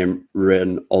got your name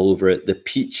written all over it. The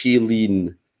Peachy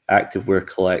Lean Activewear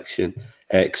Collection.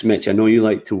 Mitch, I know you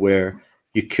like to wear,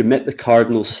 you commit the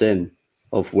cardinal sin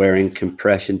of wearing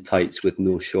compression tights with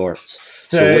no shorts.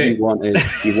 So what you want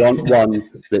is, you want one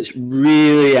that's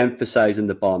really emphasizing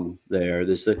the bum there.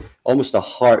 There's almost a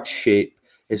heart shape.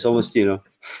 It's almost,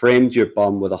 framed your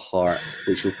bum with a heart,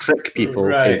 which will trick people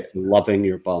into loving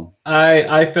your bum.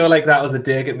 I feel like that was a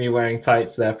dig at me wearing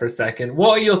tights there for a second.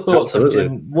 What are your thoughts on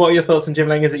gym? What are your thoughts on gym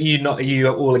leggings? Are you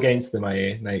all against them? Are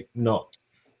you like not?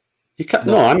 You can't.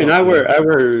 No, I mean I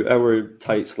wear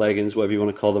tights, leggings, whatever you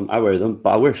want to call them. I wear them,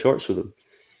 but I wear shorts with them.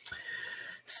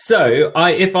 So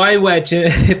if I wear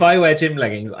gym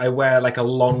leggings, I wear like a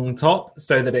long top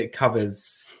so that it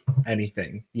covers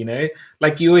anything,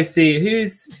 like you always see who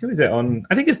is it on?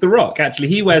 I think it's The Rock. Actually,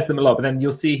 he wears them a lot, but then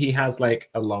you'll see he has like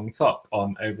a long top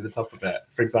on over the top of it,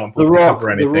 for example, to cover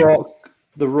anything. The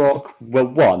Rock.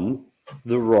 Well,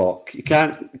 The Rock. You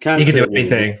can't. You can do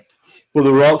anything. Well,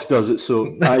 The Rock does it,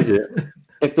 so I do it.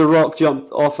 If The Rock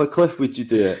jumped off a cliff, would you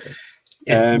do it?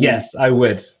 Yes, I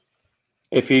would.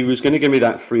 If he was going to give me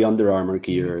that free Under Armour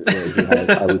gear that he has,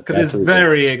 I would. Because it's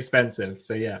very expensive,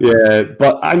 so yeah. Yeah,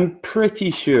 but I'm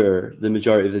pretty sure the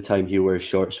majority of the time he wears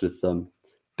shorts with them.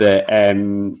 But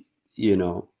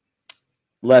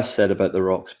less said about The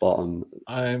Rock's bottom.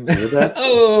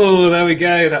 Oh, there we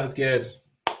go. That was good.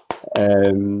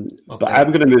 But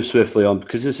I'm going to move swiftly on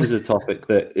because this is a topic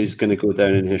that is going to go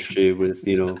down in history with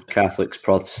Catholics,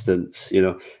 Protestants.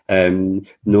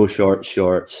 No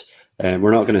shorts.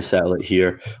 We're not going to settle it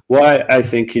here. What I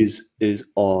think is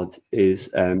odd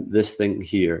is this thing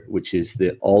here, which is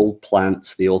the All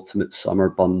Plants, the Ultimate Summer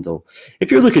Bundle. If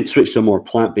you're looking to switch to a more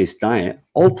plant-based diet,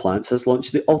 All Plants has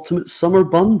launched the Ultimate Summer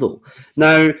Bundle.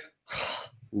 Now,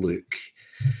 look,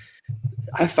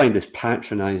 I find this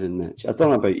patronizing, Mitch. I don't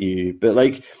know about you, but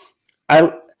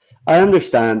I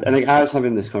understand, and I was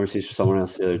having this conversation with someone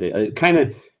else the other day.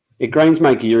 It grinds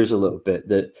my gears a little bit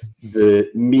that the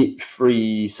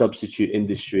meat-free substitute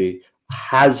industry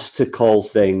has to call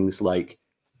things like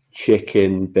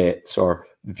chicken bits or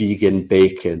vegan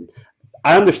bacon.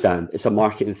 I understand it's a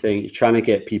marketing thing. You're trying to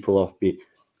get people off meat.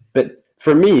 But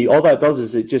for me, all that does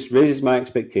is it just raises my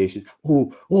expectations.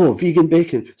 Oh, vegan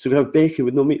bacon. So we have bacon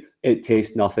with no meat. It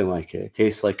tastes nothing like it. It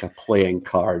tastes like a playing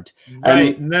card.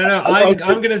 Right. I'm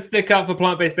going to stick up for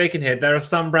plant-based bacon here. There are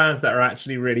some brands that are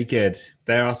actually really good.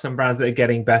 There are some brands that are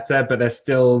getting better, but they're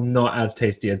still not as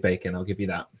tasty as bacon. I'll give you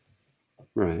that.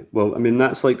 Right. Well, I mean,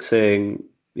 that's like saying,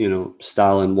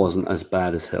 Stalin wasn't as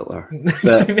bad as Hitler.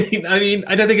 But, I mean,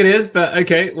 I don't think it is, but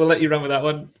okay, we'll let you run with that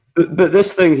one. But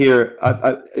this thing here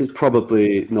is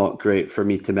probably not great for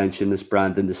me to mention this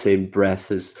brand in the same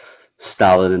breath as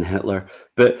Stalin and Hitler.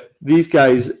 But these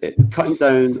guys cutting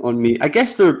down on meat, I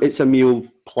guess it's a meal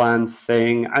plan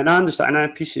thing, and I understand and I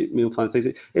appreciate meal plan things.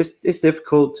 It's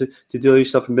difficult to do all your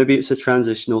stuff, and maybe it's a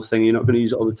transitional thing. You're not going to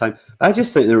use it all the time. But I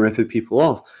just think they're ripping people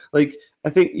off. Like, I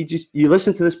think you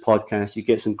listen to this podcast, you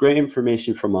get some great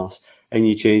information from us, and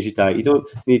you change your diet. You don't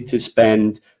need to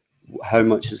spend, how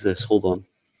much is this? Hold on.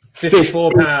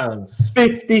 £54.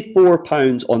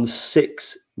 £54 on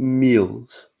 6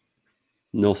 meals.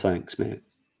 No thanks, mate.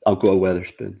 I'll go to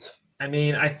Wetherspoons. I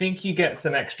mean, I think you get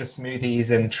some extra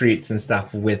smoothies and treats and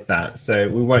stuff with that, so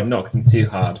we won't knock them too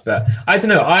hard. But I don't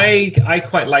know. I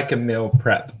quite like a meal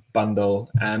prep bundle.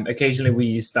 Occasionally we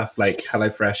use stuff like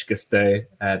HelloFresh, Gusto.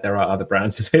 There are other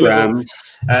brands available.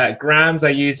 Grams I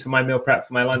use for my meal prep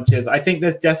for my lunches. I think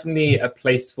there's definitely a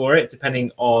place for it,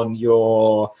 depending on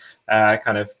your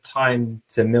kind of time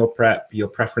to meal prep, your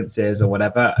preferences or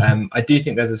whatever. I do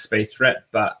think there's a space for it,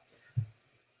 but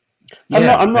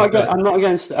yeah, I'm not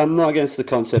against the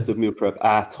concept of meal prep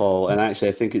at all, and actually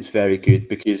I think it's very good,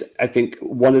 because I think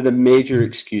one of the major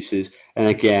excuses, and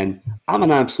again, I'm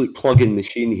an absolute plug-in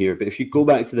machine here, but if you go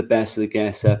back to the Best of the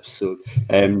Guests episode,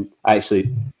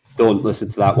 actually don't listen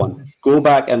to that one. Go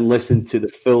back and listen to the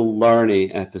Phil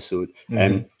Larney episode.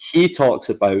 He talks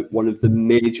about one of the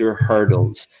major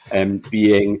hurdles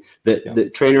being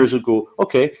that trainers will go,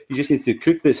 okay, you just need to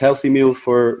cook this healthy meal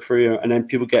for you, and then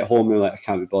people get home and they're like, I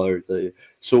can't be bothered.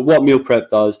 So what meal prep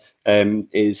does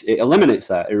is it eliminates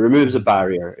that. It removes a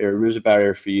barrier. It removes a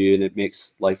barrier for you, and it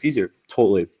makes life easier.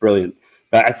 Totally brilliant.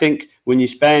 But I think when you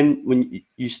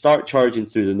start charging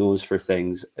through the nose for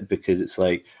things, because it's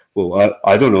like, well,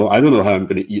 I don't know how I'm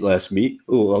going to eat less meat.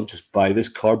 Oh, I'll just buy this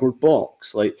cardboard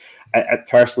box. Like, I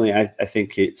personally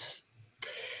think it's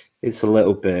a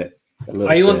little bit.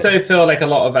 I also feel like a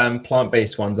lot of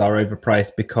plant-based ones are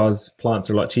overpriced because plants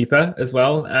are a lot cheaper as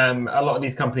well. A lot of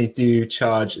these companies do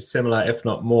charge similar, if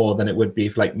not more, than it would be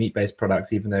for like meat-based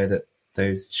products, even though that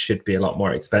those should be a lot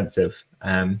more expensive.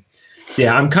 So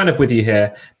yeah, I'm kind of with you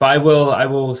here, but I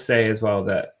will say as well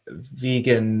that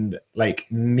vegan like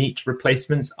meat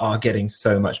replacements are getting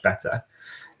so much better.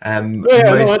 Absolutely.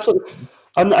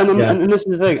 And this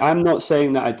is the thing. I'm not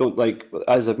saying that I don't like,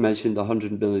 as I've mentioned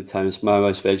 100 million times, my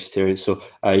wife's vegetarian, so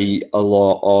I eat a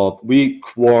lot of wheat,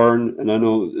 corn, and I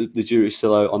know the jury's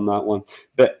still out on that one,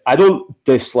 but I don't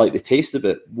dislike the taste of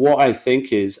it. What I think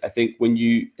when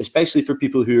you, especially for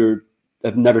people who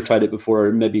have never tried it before,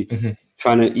 or maybe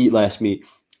trying to eat less meat,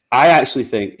 I actually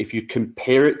think if you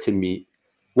compare it to meat,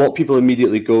 what people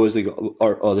immediately go is they go,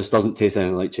 oh, this doesn't taste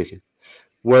anything like chicken.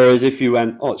 Whereas if you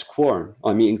went, oh, it's corn,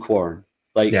 I'm eating corn.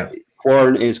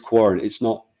 Corn is corn, it's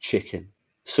not chicken.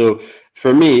 So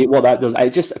for me, what that does,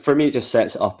 it just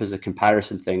sets it up as a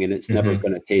comparison thing, and it's never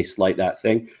going to taste like that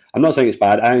thing. I'm not saying it's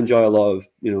bad. I enjoy a lot of,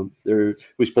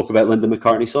 we spoke about Linda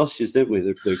McCartney sausages, didn't we?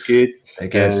 They're good. They're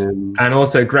good. And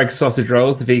also Greg's sausage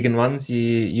rolls, the vegan ones.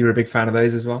 You were a big fan of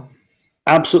those as well?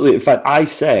 Absolutely. In fact, I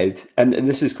said, and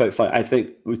this is quite fun, I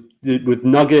think with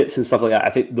nuggets and stuff like that, I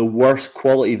think the worse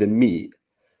quality the meat,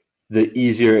 the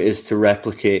easier it is to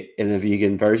replicate in a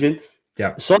vegan version.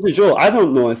 Yeah. Sausage roll, I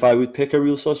don't know if I would pick a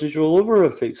real sausage roll over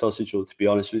a fake sausage roll, to be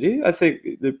honest with you. I think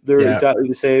they're exactly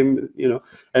the same,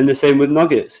 and the same with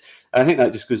nuggets. I think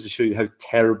that just goes to show you how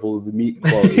terrible the meat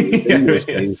quality is in those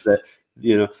things that,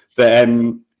 but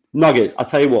nuggets, I'll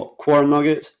tell you what, corn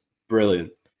nuggets,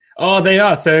 brilliant. Oh, they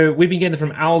are. So we've been getting them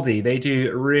from Aldi. They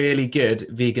do really good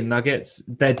vegan nuggets.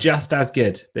 They're just as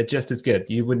good. They're just as good.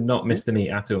 You would not miss the meat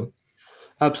at all.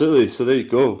 Absolutely. So there you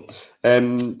go.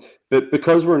 But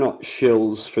because we're not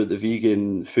shills for the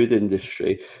vegan food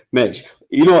industry, Mitch,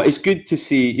 it's good to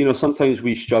see, sometimes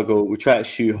we struggle. We try to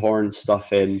shoehorn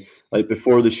stuff in. Like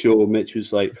before the show, Mitch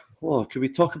was like, oh, could we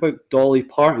talk about Dolly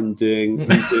Parton doing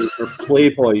her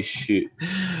Playboy shoot?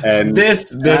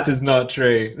 This is not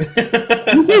true.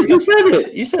 You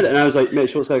said it. And I was like,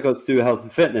 Mitch, what's that got to do with health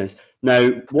and fitness? Now,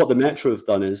 what the Metro have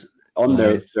done is on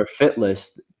their fit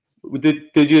list.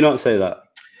 Did you not say that?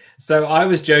 So I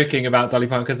was joking about Dolly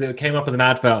Parton because it came up as an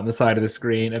advert on the side of the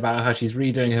screen about how she's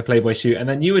redoing her Playboy shoot. And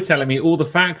then you were telling me all the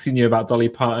facts you knew about Dolly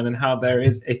Parton and how there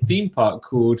is a theme park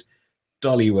called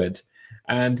Dollywood.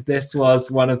 And this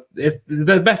was it's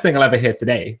the best thing I'll ever hear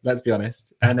today, let's be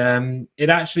honest. And it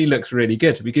actually looks really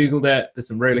good. We Googled it. There's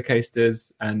some roller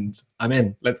coasters and I'm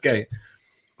in. Let's go.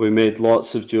 We made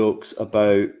lots of jokes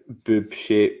about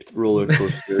boob-shaped roller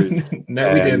coasters.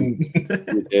 No, we didn't.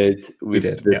 We did. We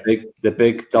did. The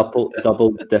big double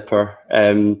dipper.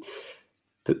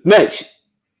 But Mitch,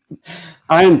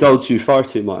 I indulged you far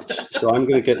too much, so I'm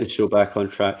going to get the show back on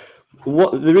track.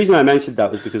 The reason I mentioned that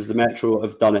was because the Metro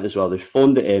have done it as well. They've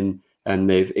phoned it in and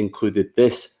they've included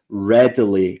this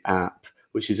Readily app,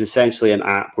 which is essentially an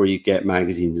app where you get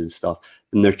magazines and stuff.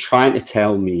 And they're trying to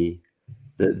tell me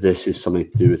that this is something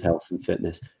to do with health and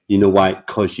fitness. You know why?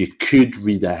 Because you could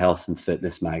read a health and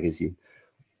fitness magazine.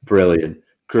 Brilliant.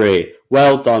 Great.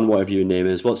 Well done, whatever your name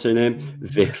is. What's her name?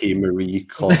 Vicky Marie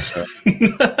Cotter.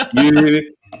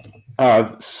 You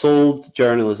have sold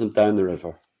journalism down the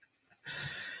river.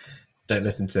 Don't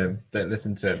listen to him. Don't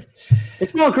listen to him.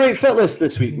 It's not a great fit list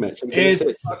this week, Mitch.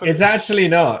 It's actually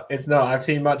not. It's not. I've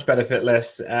seen much better fit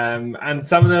lists, and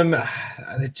some of them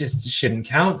it just shouldn't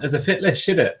count as a fit list,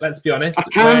 should it? Let's be honest. A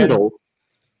candle.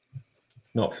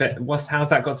 It's not fit. How's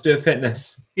that got to do with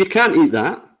fitness? You can't eat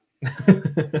that.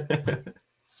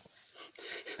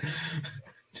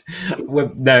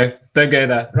 No, don't go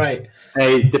there. Right.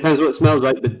 Hey, depends what it smells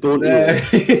like, but don't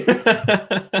eat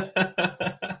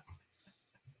it.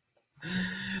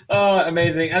 Oh,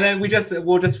 amazing! And then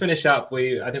we'll just finish up.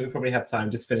 I think we probably have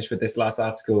time. Just finish with this last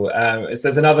article. It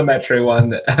says another Metro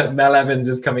one. Mel Evans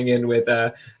is coming in with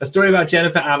a story about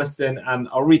Jennifer Aniston, and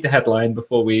I'll read the headline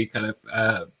before we kind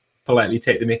of politely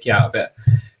take the mickey out of it.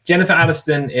 Jennifer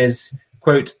Aniston is,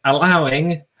 quote,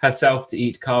 allowing herself to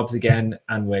eat carbs again,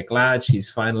 and we're glad she's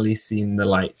finally seen the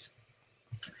light.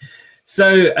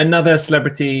 So another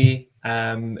celebrity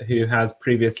who has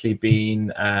previously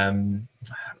been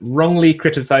wrongly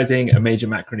criticizing a major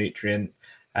macronutrient.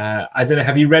 I don't know.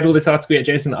 Have you read all this article yet,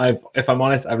 Jason? If I'm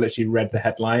honest, I've literally read the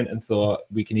headline and thought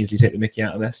we can easily take the mickey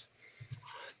out of this.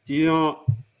 Do you know,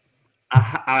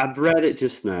 I've read it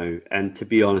just now, and to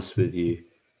be honest with you,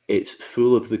 it's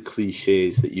full of the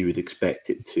cliches that you would expect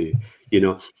it to, you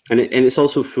know, and it's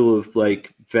also full of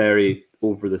like very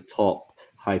over the top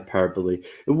hyperbole.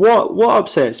 What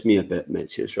upsets me a bit,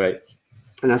 Mitch, is right.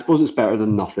 And I suppose it's better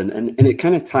than nothing. And it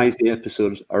kind of ties the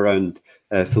episodes around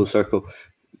full circle,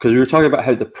 because we were talking about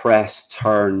how the press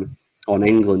turn on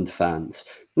England fans.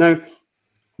 Now,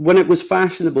 when it was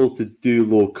fashionable to do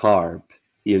low carb,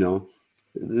 you know,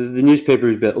 the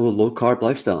newspapers be like, oh, low carb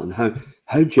lifestyle and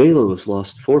how J-Lo has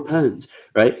lost 4 pounds,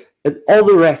 right? And all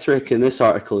the rhetoric in this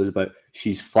article is about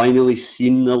she's finally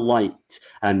seen the light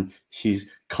and she's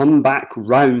come back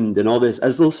round and all this,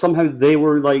 as though somehow they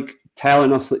were like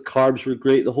telling us that carbs were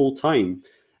great the whole time.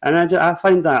 And I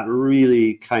find that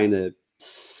really kind of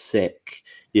sick,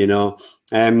 you know.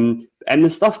 And the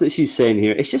stuff that she's saying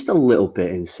here, it's just a little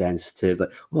bit insensitive.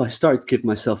 Like, oh, I started to give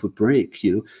myself a break,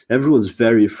 you know. Everyone's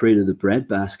very afraid of the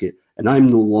breadbasket, and I'm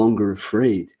no longer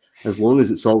afraid, as long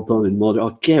as it's all done in moderate.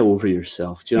 Oh, get over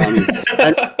yourself. Do you know what I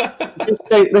mean?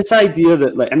 And this idea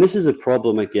that, like, and this is a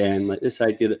problem again, like this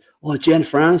idea that, oh,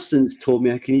 Jennifer Aniston's told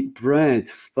me I can eat bread.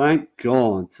 Thank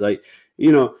God. Like,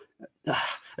 you know,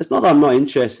 it's not that I'm not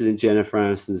interested in Jennifer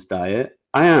Aniston's diet.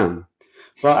 I am.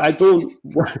 But I don't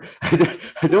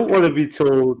want to be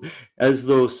told as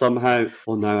though somehow,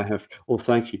 oh, now I have, oh,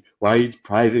 thank you. Why are you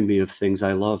depriving me of things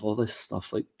I love? All this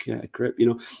stuff, like, get a grip, you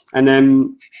know. And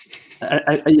then,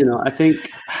 I think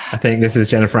this is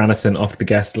Jennifer Aniston off the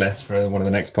guest list for one of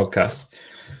the next podcasts.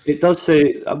 It does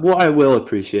say, what I will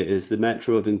appreciate is the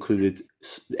Metro have included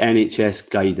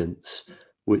NHS guidance,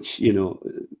 which, you know,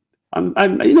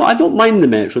 I don't mind the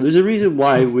Metro. There's a reason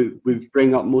why we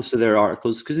bring up most of their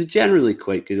articles, because they're generally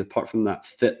quite good, apart from that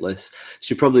fit list.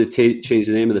 Should probably change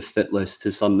the name of the fit list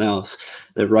to something else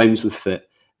that rhymes with fit.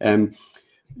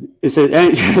 It says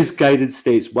NHS guidance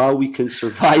states, while we can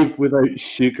survive without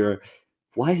sugar,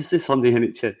 why is this on the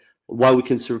NHS? While we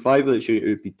can survive without sugar, it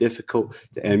would be difficult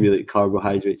to eliminate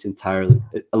carbohydrates entirely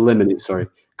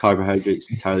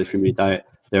from your diet.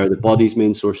 They are the body's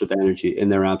main source of energy. In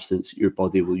their absence, your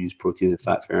body will use protein and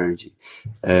fat for energy.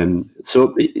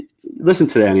 So listen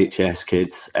to the NHS,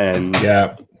 kids.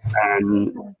 Yeah.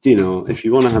 And, you know, if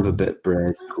you want to have a bit of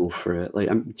bread, go for it. Like,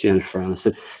 I'm Jennifer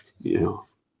Aniston, you know,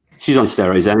 she's on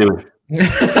steroids anyway.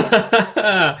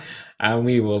 And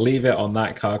we will leave it on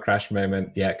that car crash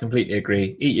moment. Yeah, completely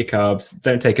agree. Eat your carbs.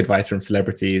 Don't take advice from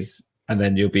celebrities. And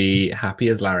then you'll be happy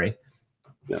as Larry.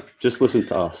 Yeah, just listen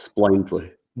to us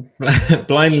blindly.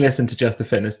 blindly listen to Just the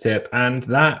Fitness Tip, and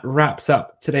that wraps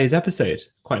up today's episode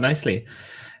quite nicely.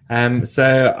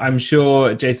 So I'm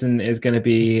sure Jason is going to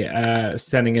be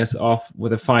sending us off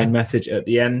with a fine message at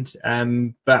the end.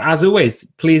 But as always,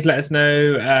 please let us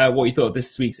know what you thought of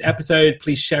this week's episode.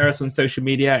 Please share us on social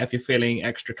media if you're feeling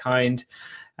extra kind.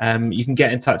 You can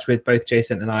get in touch with both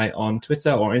Jason and I on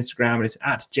Twitter or Instagram. It's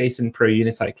at Jason Pro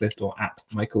Unicyclist or at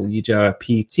Michael Ujoa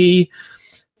PT.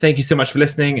 Thank you so much for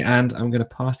listening, and I'm going to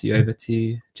pass you over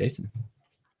to Jason.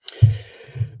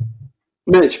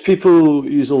 Mitch, people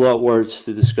use a lot of words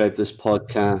to describe this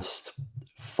podcast.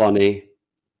 Funny,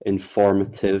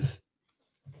 informative,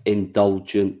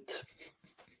 indulgent,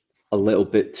 a little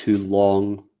bit too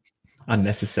long.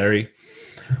 Unnecessary.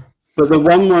 But the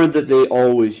one word that they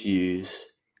always use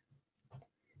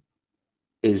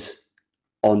is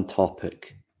on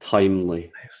topic,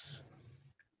 timely. Nice.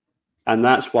 And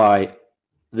that's why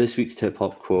this week's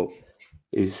tip-hop quote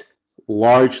is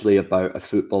largely about a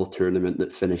football tournament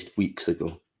that finished weeks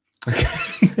ago.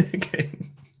 Okay.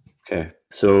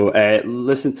 So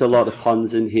listen to a lot of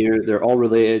puns in here. They're all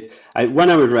related. When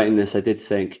I was writing this, I did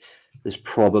think there's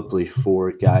probably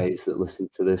 4 guys that listen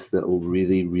to this that will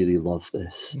really, really love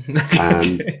this.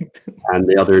 And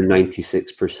the other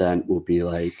 96% will be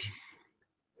like,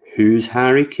 who's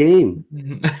Harry Kane?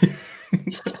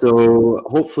 So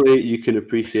hopefully you can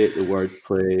appreciate the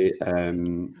wordplay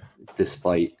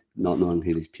despite not knowing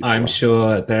who these people are. I'm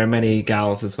sure there are many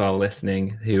gals as well listening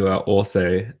who are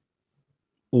also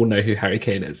all know who Harry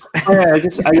Kane is. I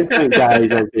just think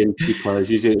guys as in people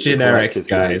is usually generic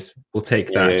guys. We'll take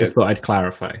that. Just thought I'd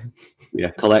clarify. Yeah,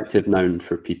 collective noun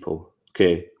for people.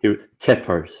 Okay, here,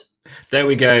 tippers. There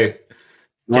we go.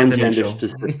 Non-gender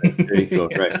specific. There you go.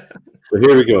 Right. So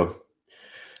here we go.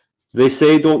 They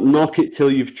say don't knock it till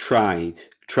you've tried.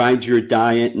 Tried your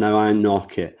diet, now I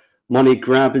knock it. Money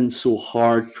grabbing so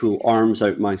hard, pull arms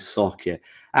out my socket.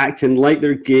 Acting like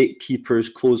they're gatekeepers,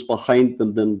 close behind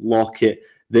them, then lock it.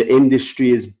 The industry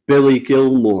is Billy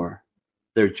Gilmore.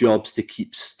 Their job's to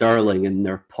keep sterling in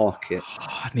their pocket.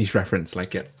 Niche reference,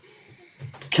 like it.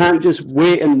 Can't just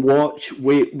wait and watch.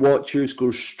 Weight Watchers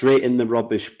go straight in the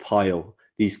rubbish pile.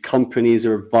 These companies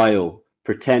are vile.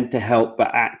 Pretend to help,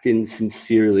 but act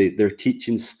insincerely. Their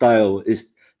teaching style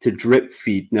is to drip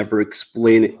feed, never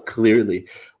explain it clearly.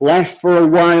 Left for a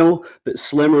while, but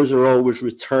slimmers are always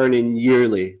returning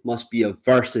yearly. Must be a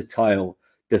versatile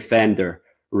defender.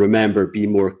 Remember, be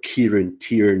more Kieran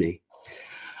Tierney.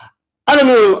 I don't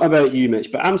know about you,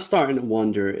 Mitch, but I'm starting to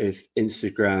wonder if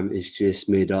Instagram is just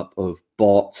made up of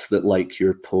bots that like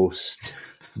your post,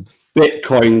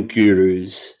 Bitcoin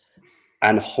gurus,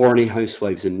 and horny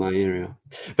housewives in my area.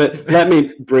 But let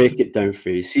me break it down for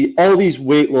you. See, all these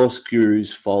weight loss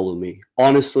gurus follow me.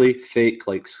 Honestly, fake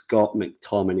like Scott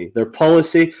McTominay. Their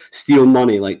policy, steal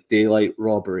money like daylight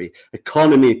robbery.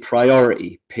 Economy,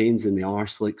 priority, pains in the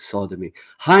arse like sodomy.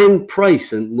 High in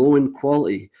price and low in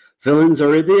quality. Villains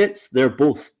or idiots? They're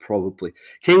both, probably.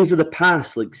 Kings of the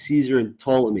past like Caesar and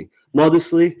Ptolemy.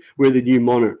 Modestly, we're the new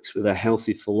monarchs with a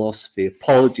healthy philosophy.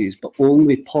 Apologies, but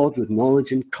only pod with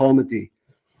knowledge and comedy.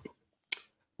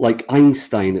 Like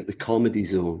Einstein at the Comedy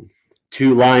Zone.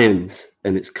 2 lions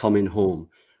and it's coming home.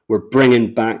 We're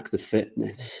bringing back the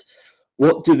fitness.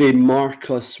 What do they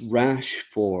mark us rash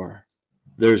for?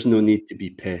 There's no need to be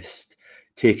pissed.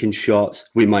 Taking shots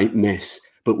we might miss,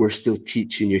 but we're still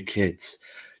teaching your kids.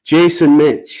 Jason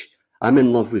Mitch, I'm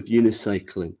in love with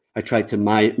unicycling. I tried to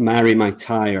marry my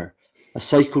tire. A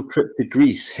cycle trip to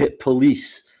Greece, hit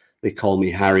police. They call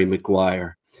me Harry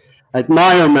Maguire.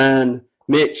 Admire man,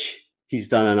 Mitch, he's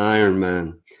done an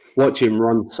Ironman. Watch him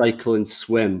run, cycle and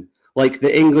swim. Like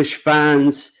the English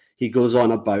fans, he goes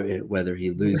on about it, whether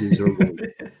he loses or wins.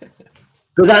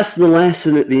 But that's the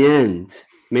lesson at the end.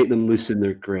 Make them loosen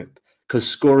their grip. Because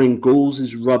scoring goals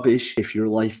is rubbish if your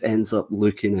life ends up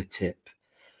looking a tip.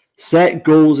 Set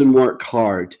goals and work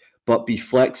hard, but be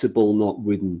flexible, not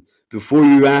wooden. Before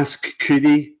you ask, could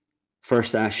he?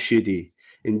 First ask, should he?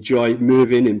 Enjoy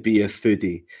moving and be a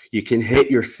foodie. You can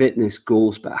hit your fitness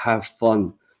goals, but have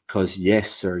fun. Because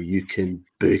yes, sir, you can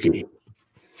boogie.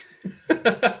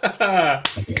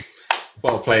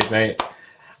 Well played, mate.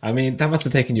 I mean, that must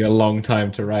have taken you a long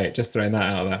time to write, just throwing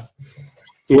that out there.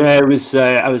 Yeah, it was.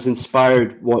 I was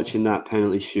inspired watching that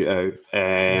penalty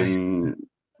shootout.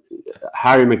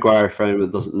 Harry Maguire, for anyone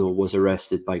that doesn't know, was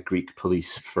arrested by Greek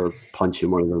police for punching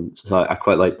one of them. So I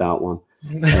quite like that one.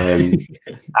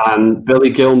 And Billy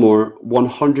Gilmore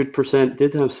 100%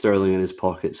 did have sterling in his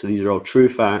pocket. So these are all true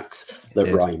facts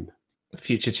that rhyme.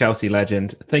 future Chelsea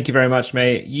legend. Thank you very much,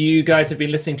 mate. You guys have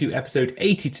been listening to episode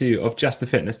 82 of Just the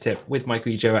Fitness Tip with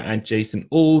Michael Ejoa and Jason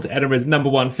Auld, Edinburgh's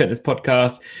 #1 fitness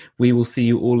podcast. We will see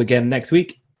you all again next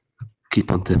week.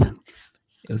 Keep on tipping.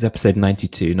 It was episode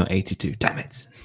 92, not 82. Damn it.